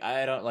 I'd be like,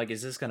 I don't like.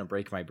 Is this gonna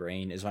break my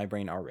brain? Is my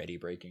brain already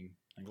breaking?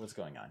 Like, what's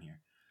going on here?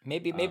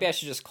 Maybe I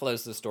should just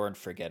close this door and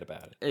forget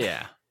about it.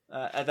 Yeah.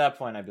 At that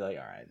point, I'd be like,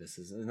 all right, this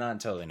is not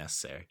totally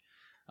necessary.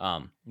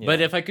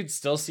 But if I could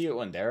still see it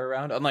when they're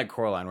around, unlike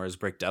Coraline where it's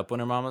bricked up when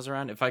her mom was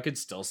around, if I could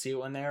still see it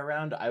when they're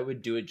around, I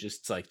would do it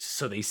just like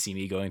so they see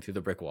me going through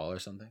the brick wall or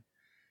something.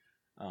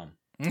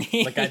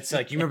 Like I'd say,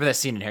 like, you remember that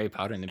scene in Harry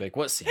Potter, and they'd be like,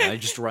 what scene? I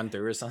just run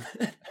through or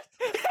something.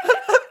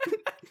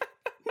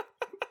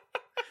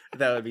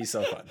 That would be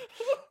so fun.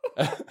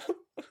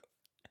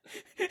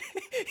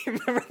 You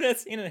remember that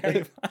scene in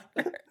Harry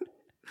Potter?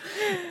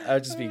 That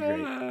would just be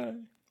great.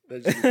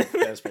 That'd just be the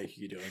best break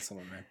you could do with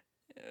someone, man.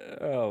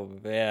 Oh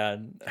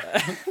man,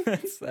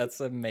 that's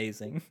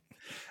amazing.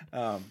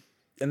 And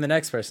the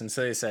next person,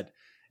 so they said,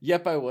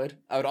 yep, I would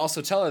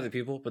also tell other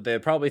people, but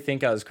they'd probably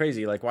think I was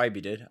crazy like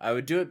YB did. I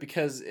would do it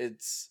because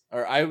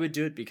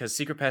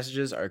secret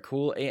passages are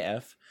cool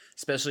AF,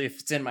 especially if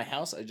it's in my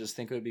house. I just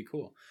think it would be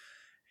cool.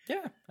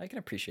 Yeah, I can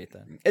appreciate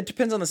that. It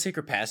depends on the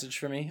secret passage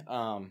for me.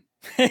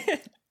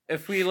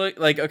 If we look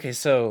like, okay,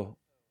 so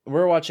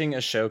we're watching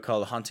a show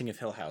called Haunting of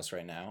Hill House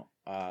right now.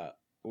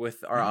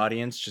 with our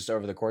audience just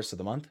over the course of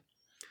the month.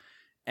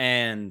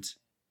 And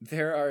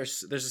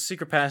there's a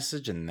secret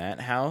passage in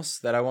that house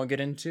that I won't get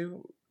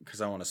into because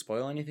I don't want to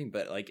spoil anything.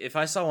 But like, if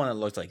I saw one that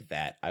looked like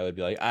that, I would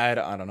be like, I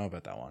don't know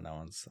about that one.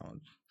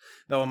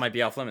 That one might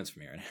be off limits for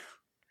me right now.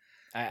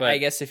 I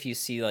guess if you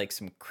see like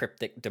some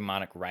cryptic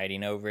demonic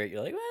writing over it,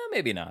 you're like, well,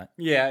 maybe not.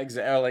 Yeah,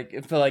 exactly. Like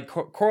if like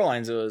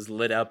Coraline's, it was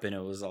lit up and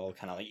it was all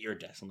kind of like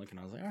iridescent looking.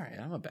 I was like, all right,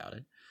 I'm about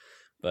it.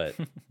 But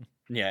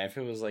yeah, if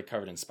it was like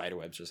covered in spider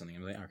webs or something,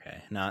 I'm like,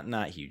 okay,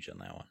 not huge on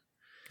that one.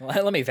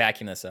 Well, let me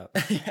vacuum this up.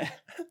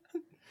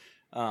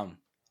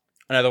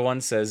 Another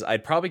one says,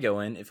 I'd probably go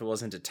in if it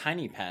wasn't a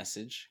tiny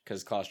passage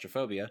because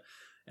claustrophobia,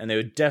 and they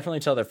would definitely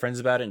tell their friends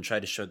about it and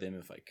try to show them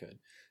if I could.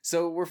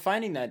 So we're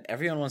finding that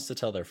everyone wants to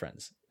tell their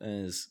friends.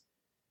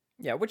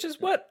 Yeah, which is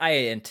what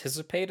I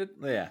anticipated.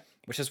 Yeah.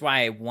 Which is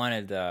why I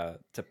wanted to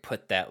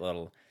put that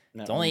little,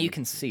 it's only you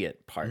can see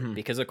it part. Mm-hmm.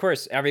 Because, of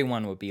course,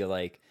 everyone would be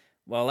like,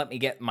 well, let me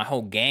get my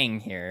whole gang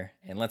here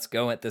and let's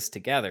go at this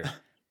together.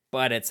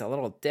 But it's a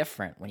little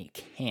different when you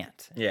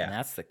can't. Yeah. And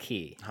that's the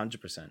key.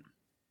 100%.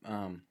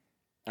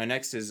 Our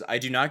next is, I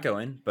do not go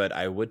in, but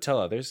I would tell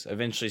others.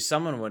 Eventually,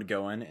 someone would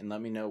go in and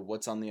let me know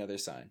what's on the other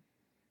side.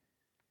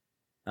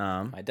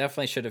 I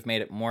definitely should have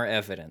made it more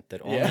evident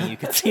that only you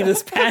could see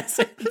this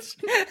passage.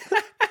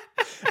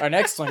 Our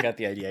next one got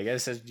the idea. I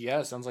guess says, yeah,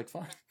 it sounds like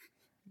fun.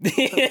 All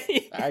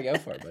right, go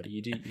for it, buddy.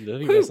 You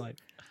live your best life.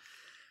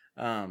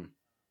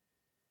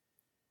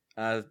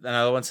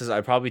 Another one says,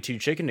 I'm probably too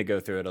chicken to go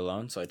through it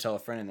alone, so I tell a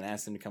friend and then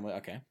ask them to come with.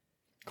 Okay,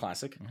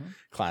 classic.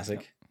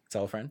 Yep.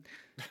 Tell a friend.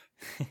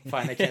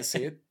 Fine, they can't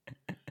see it.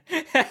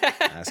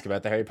 Ask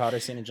about the Harry Potter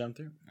scene and jump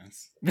through.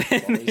 That's all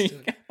there is to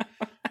it.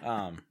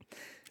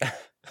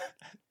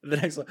 The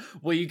next one.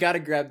 Well, you got to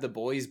grab the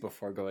boys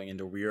before going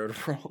into weird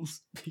worlds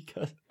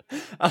because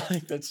I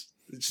think it's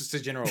just a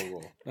general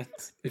rule.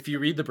 If you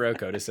read the bro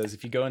code, it says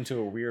if you go into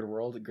a weird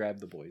world, grab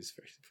the boys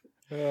first.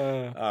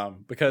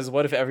 Because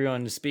what if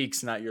everyone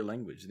speaks not your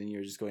language? Then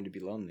you're just going to be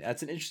lonely.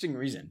 That's an interesting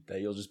reason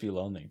that you'll just be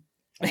lonely.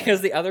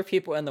 Because the other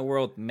people in the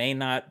world may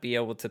not be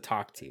able to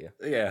talk to you.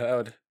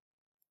 Yeah,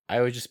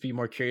 I would just be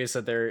more curious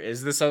that there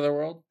is this other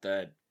world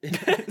that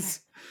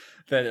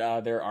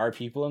there are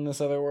people in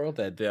this other world,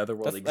 that the other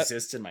world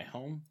exists in my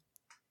home.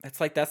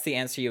 That's the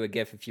answer you would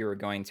give if you were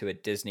going to a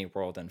Disney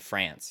World in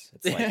France.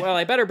 It's like, well,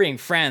 I better bring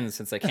friends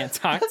since I can't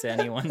talk to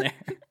anyone there.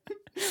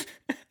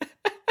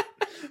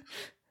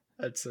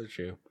 That's so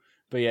true.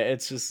 But yeah,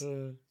 it's just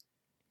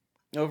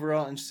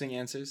overall interesting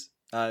answers.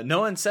 No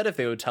one said if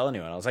they would tell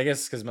anyone else. I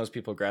guess because most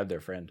people grab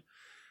their friend.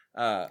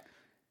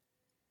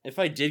 If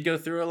I did go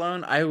through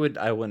alone, I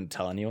wouldn't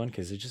tell anyone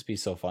because it'd just be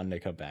so fun to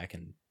come back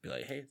and be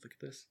like, hey, look at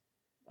this.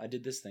 I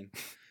did this thing.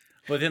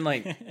 But then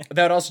like that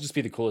would also just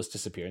be the coolest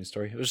disappearance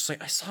story. It was just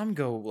like I saw him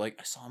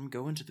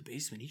go into the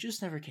basement. He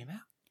just never came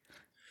out.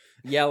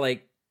 Yeah,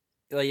 like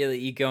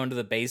you go into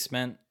the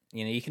basement,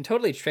 you know, you can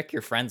totally trick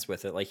your friends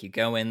with it. Like you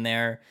go in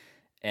there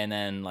and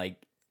then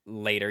like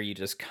later you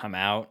just come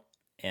out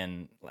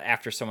and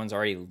after someone's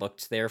already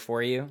looked there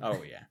for you.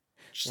 Oh yeah.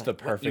 Just the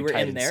perfect you were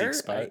hide in and there?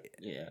 seek spot.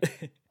 Yeah.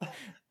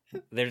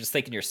 They're just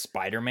thinking you're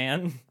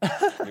Spider-Man.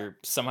 You're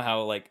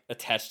somehow like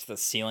attached to the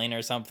ceiling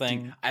or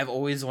something. Dude, I've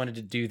always wanted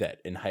to do that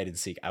in hide and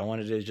seek. I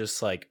wanted to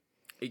just like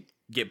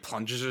get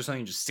plungers or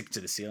something, just stick to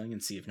the ceiling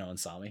and see if no one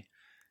saw me.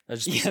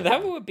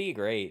 That would be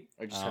great.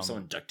 Or just have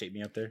someone duct tape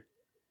me up there.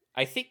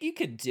 I think you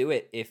could do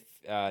it if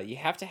you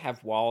have to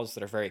have walls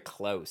that are very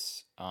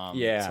close.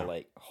 To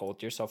like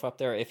hold yourself up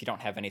there if you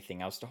don't have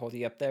anything else to hold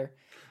you up there.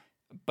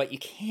 But you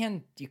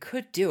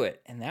could do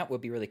it, and that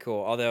would be really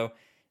cool. Although,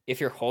 if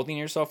you're holding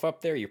yourself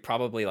up there, you're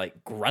probably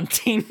like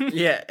grunting.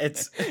 Yeah,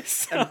 it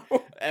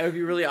would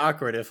be really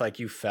awkward if like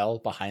you fell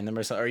behind them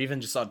or something, or even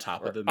just on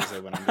top of them as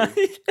they went under.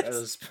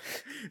 Yes.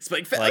 It's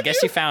like, well, I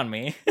guess you found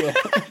me.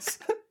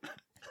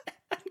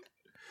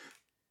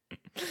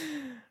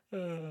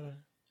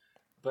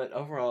 But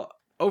overall,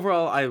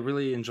 I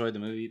really enjoyed the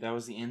movie. That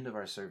was the end of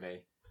our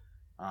survey.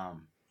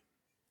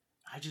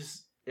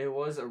 It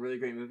was a really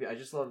great movie. I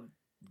just love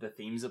the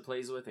themes it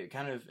plays with.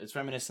 It's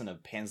reminiscent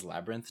of Pan's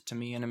Labyrinth to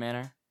me in a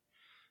manner.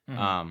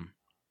 Mm-hmm.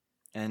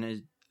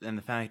 And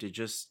the fact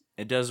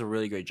it does a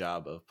really great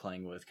job of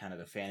playing with kind of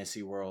the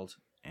fantasy world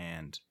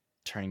and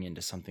turning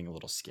into something a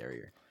little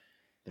scarier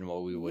than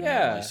what we would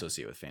normally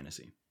associate with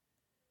fantasy.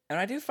 And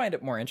I do find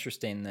it more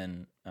interesting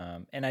than,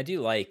 and I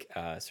do like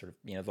sort of,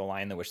 you know, The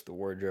Lion, the Witch, the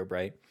Wardrobe,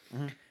 right?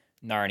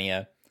 Mm-hmm.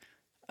 Narnia.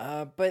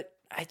 But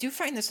I do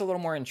find this a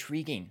little more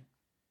intriguing.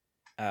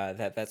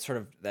 That sort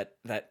of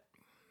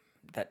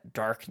that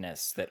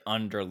darkness that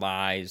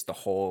underlies the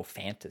whole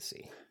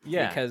fantasy.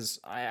 Yeah. Because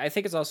I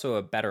think it's also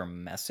a better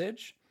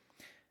message.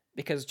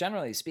 Because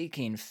generally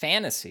speaking,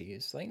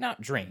 fantasies, like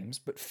not dreams,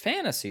 but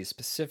fantasies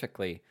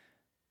specifically,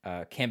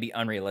 can be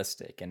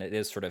unrealistic. And it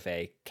is sort of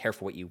a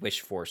careful what you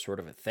wish for sort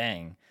of a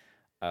thing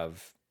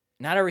of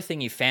not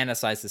everything you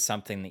fantasize is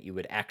something that you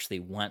would actually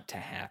want to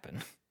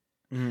happen.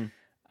 Mm-hmm.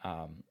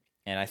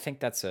 And I think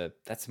that's a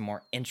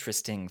more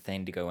interesting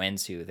thing to go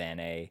into than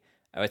a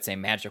I would say,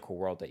 magical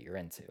world that you're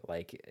into.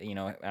 Like, you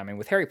know, I mean,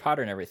 with Harry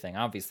Potter and everything,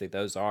 obviously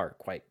those are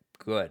quite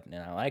good,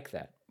 and I like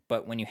that.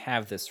 But when you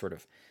have this sort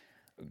of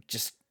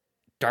just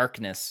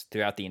darkness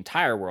throughout the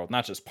entire world,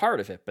 not just part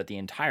of it, but the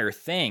entire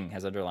thing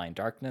has underlying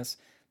darkness,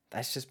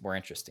 that's just more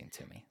interesting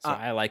to me. So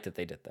I like that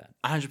they did that.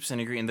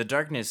 100% agree. And the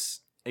darkness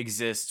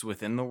exists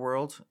within the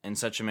world in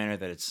such a manner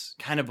that it's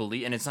kind of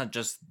and it's not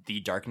just the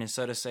darkness,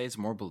 so to say. It's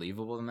more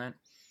believable than that.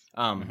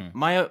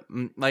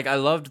 I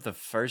loved the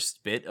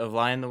first bit of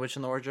Lion, the Witch,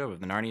 and the Wardrobe of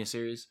the Narnia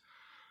series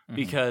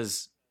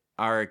because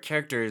our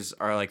characters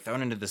are like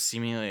thrown into this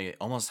seemingly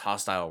almost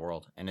hostile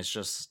world, and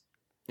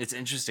it's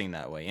interesting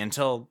that way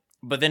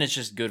but then it's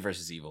just good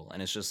versus evil,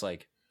 and it's just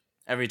like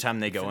every time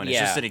they go in, it's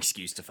just an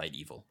excuse to fight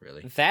evil,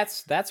 really.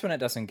 That's when it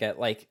doesn't get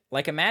like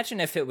imagine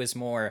if it was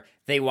more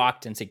they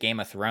walked into Game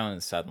of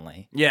Thrones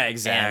suddenly. Yeah,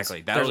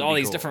 exactly. There's all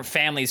these different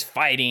families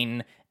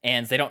fighting,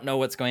 and they don't know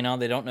what's going on.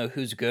 They don't know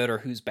who's good or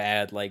who's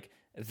bad. Like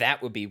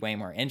that would be way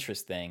more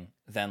interesting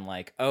than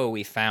like, oh,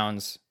 we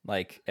found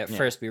like at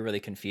first we were really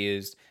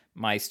confused.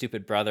 My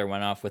stupid brother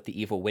went off with the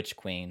evil witch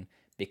queen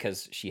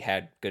because she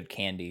had good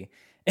candy,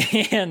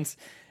 and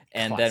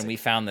then we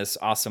found this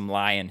awesome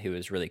lion who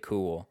was really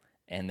cool.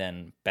 And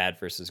then bad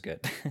versus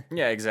good.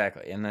 Yeah,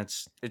 exactly. And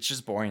it's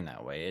just boring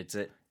that way.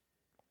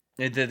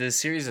 The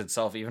series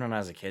itself, even when I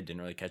was a kid,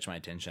 didn't really catch my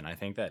attention. I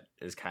think that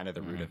is kind of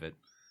the root of it.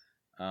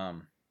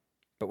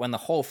 But when the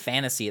whole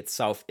fantasy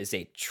itself is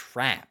a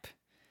trap,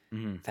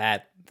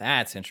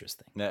 that's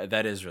interesting.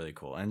 That is really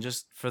cool. And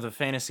just for the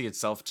fantasy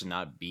itself to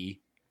not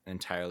be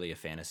entirely a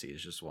fantasy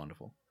is just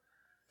wonderful.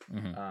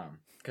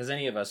 Because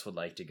any of us would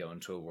like to go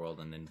into a world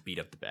and then beat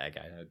up the bad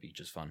guy. That would be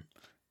just fun.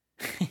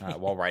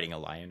 While riding a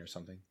lion or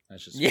something.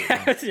 That's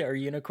just or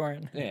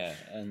unicorn. Yeah,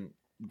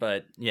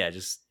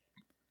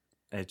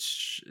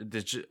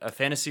 it's a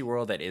fantasy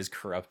world that is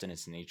corrupt in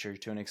its nature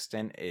to an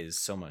extent is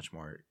so much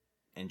more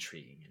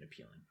intriguing and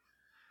appealing.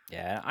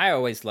 Yeah, I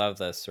always love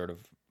the sort of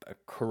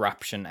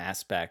corruption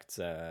aspect.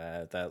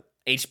 The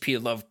H.P.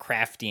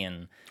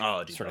 Lovecraftian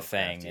sort of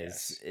thing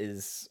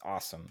is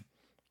awesome.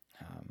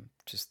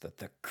 Just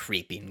the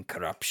creeping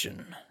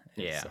corruption.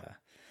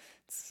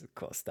 It's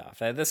cool stuff.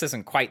 This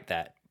isn't quite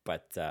that,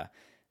 but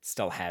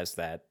still has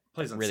that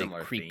really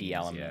creepy themes,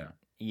 element.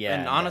 Yeah,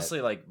 and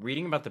honestly, like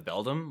reading about the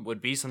Beldam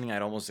would be something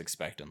I'd almost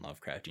expect in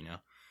Lovecraft. You know,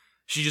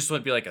 she just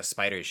wouldn't be like a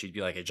spider; she'd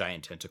be like a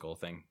giant tentacle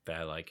thing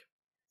that like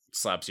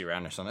slaps you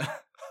around or something.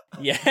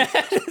 Yeah,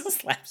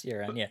 slaps you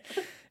around.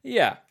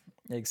 Yeah,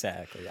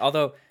 exactly.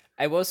 Although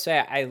I will say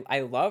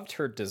I loved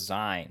her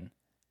design,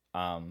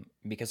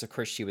 because of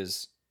course she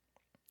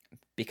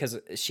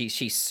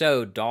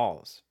sewed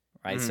dolls,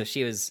 right? So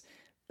she was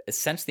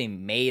essentially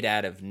made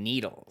out of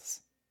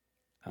needles.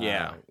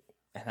 And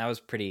that was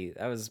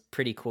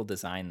pretty cool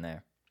design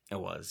there. It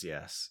was,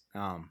 yes.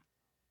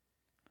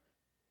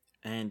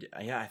 And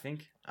I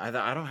think I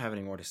don't have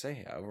any more to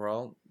say.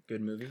 Overall,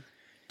 good movie.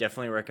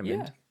 Definitely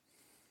recommend.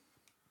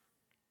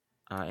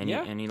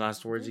 Any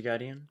last words you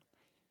got, Ian?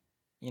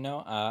 You know,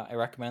 I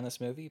recommend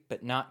this movie,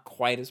 but not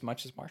quite as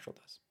much as Marshall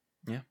does.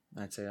 Yeah,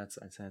 I'd say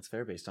that's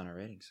fair based on our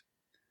ratings.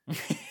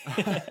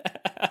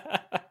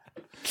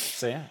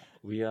 So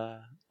yeah,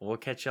 we'll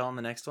catch y'all on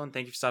the next one.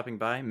 Thank you for stopping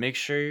by. Make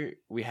sure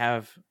we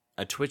have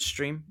a Twitch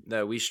stream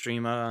that we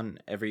stream on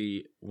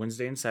every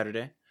Wednesday and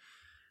Saturday.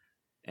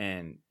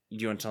 And do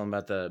you want to tell them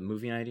about the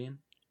movie night, Ian?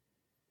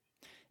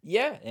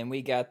 Yeah, and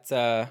we got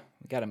a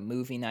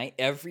movie night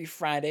every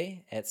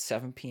Friday at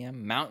 7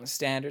 p.m. Mountain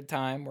Standard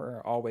Time.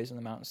 We're always in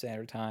the Mountain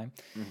Standard Time.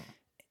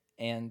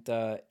 And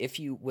if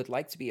you would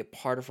like to be a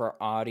part of our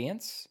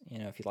audience, you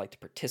know, if you'd like to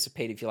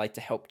participate, if you'd like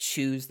to help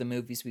choose the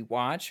movies we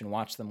watch and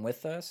watch them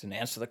with us and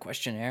answer the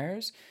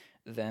questionnaires,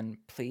 then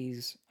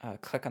please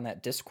click on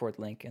that Discord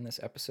link in this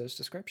episode's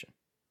description.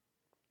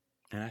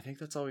 And I think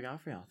that's all we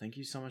got for y'all. Thank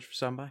you so much for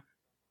stopping by.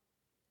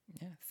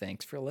 Yeah,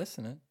 thanks for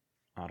listening.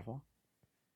 Audible.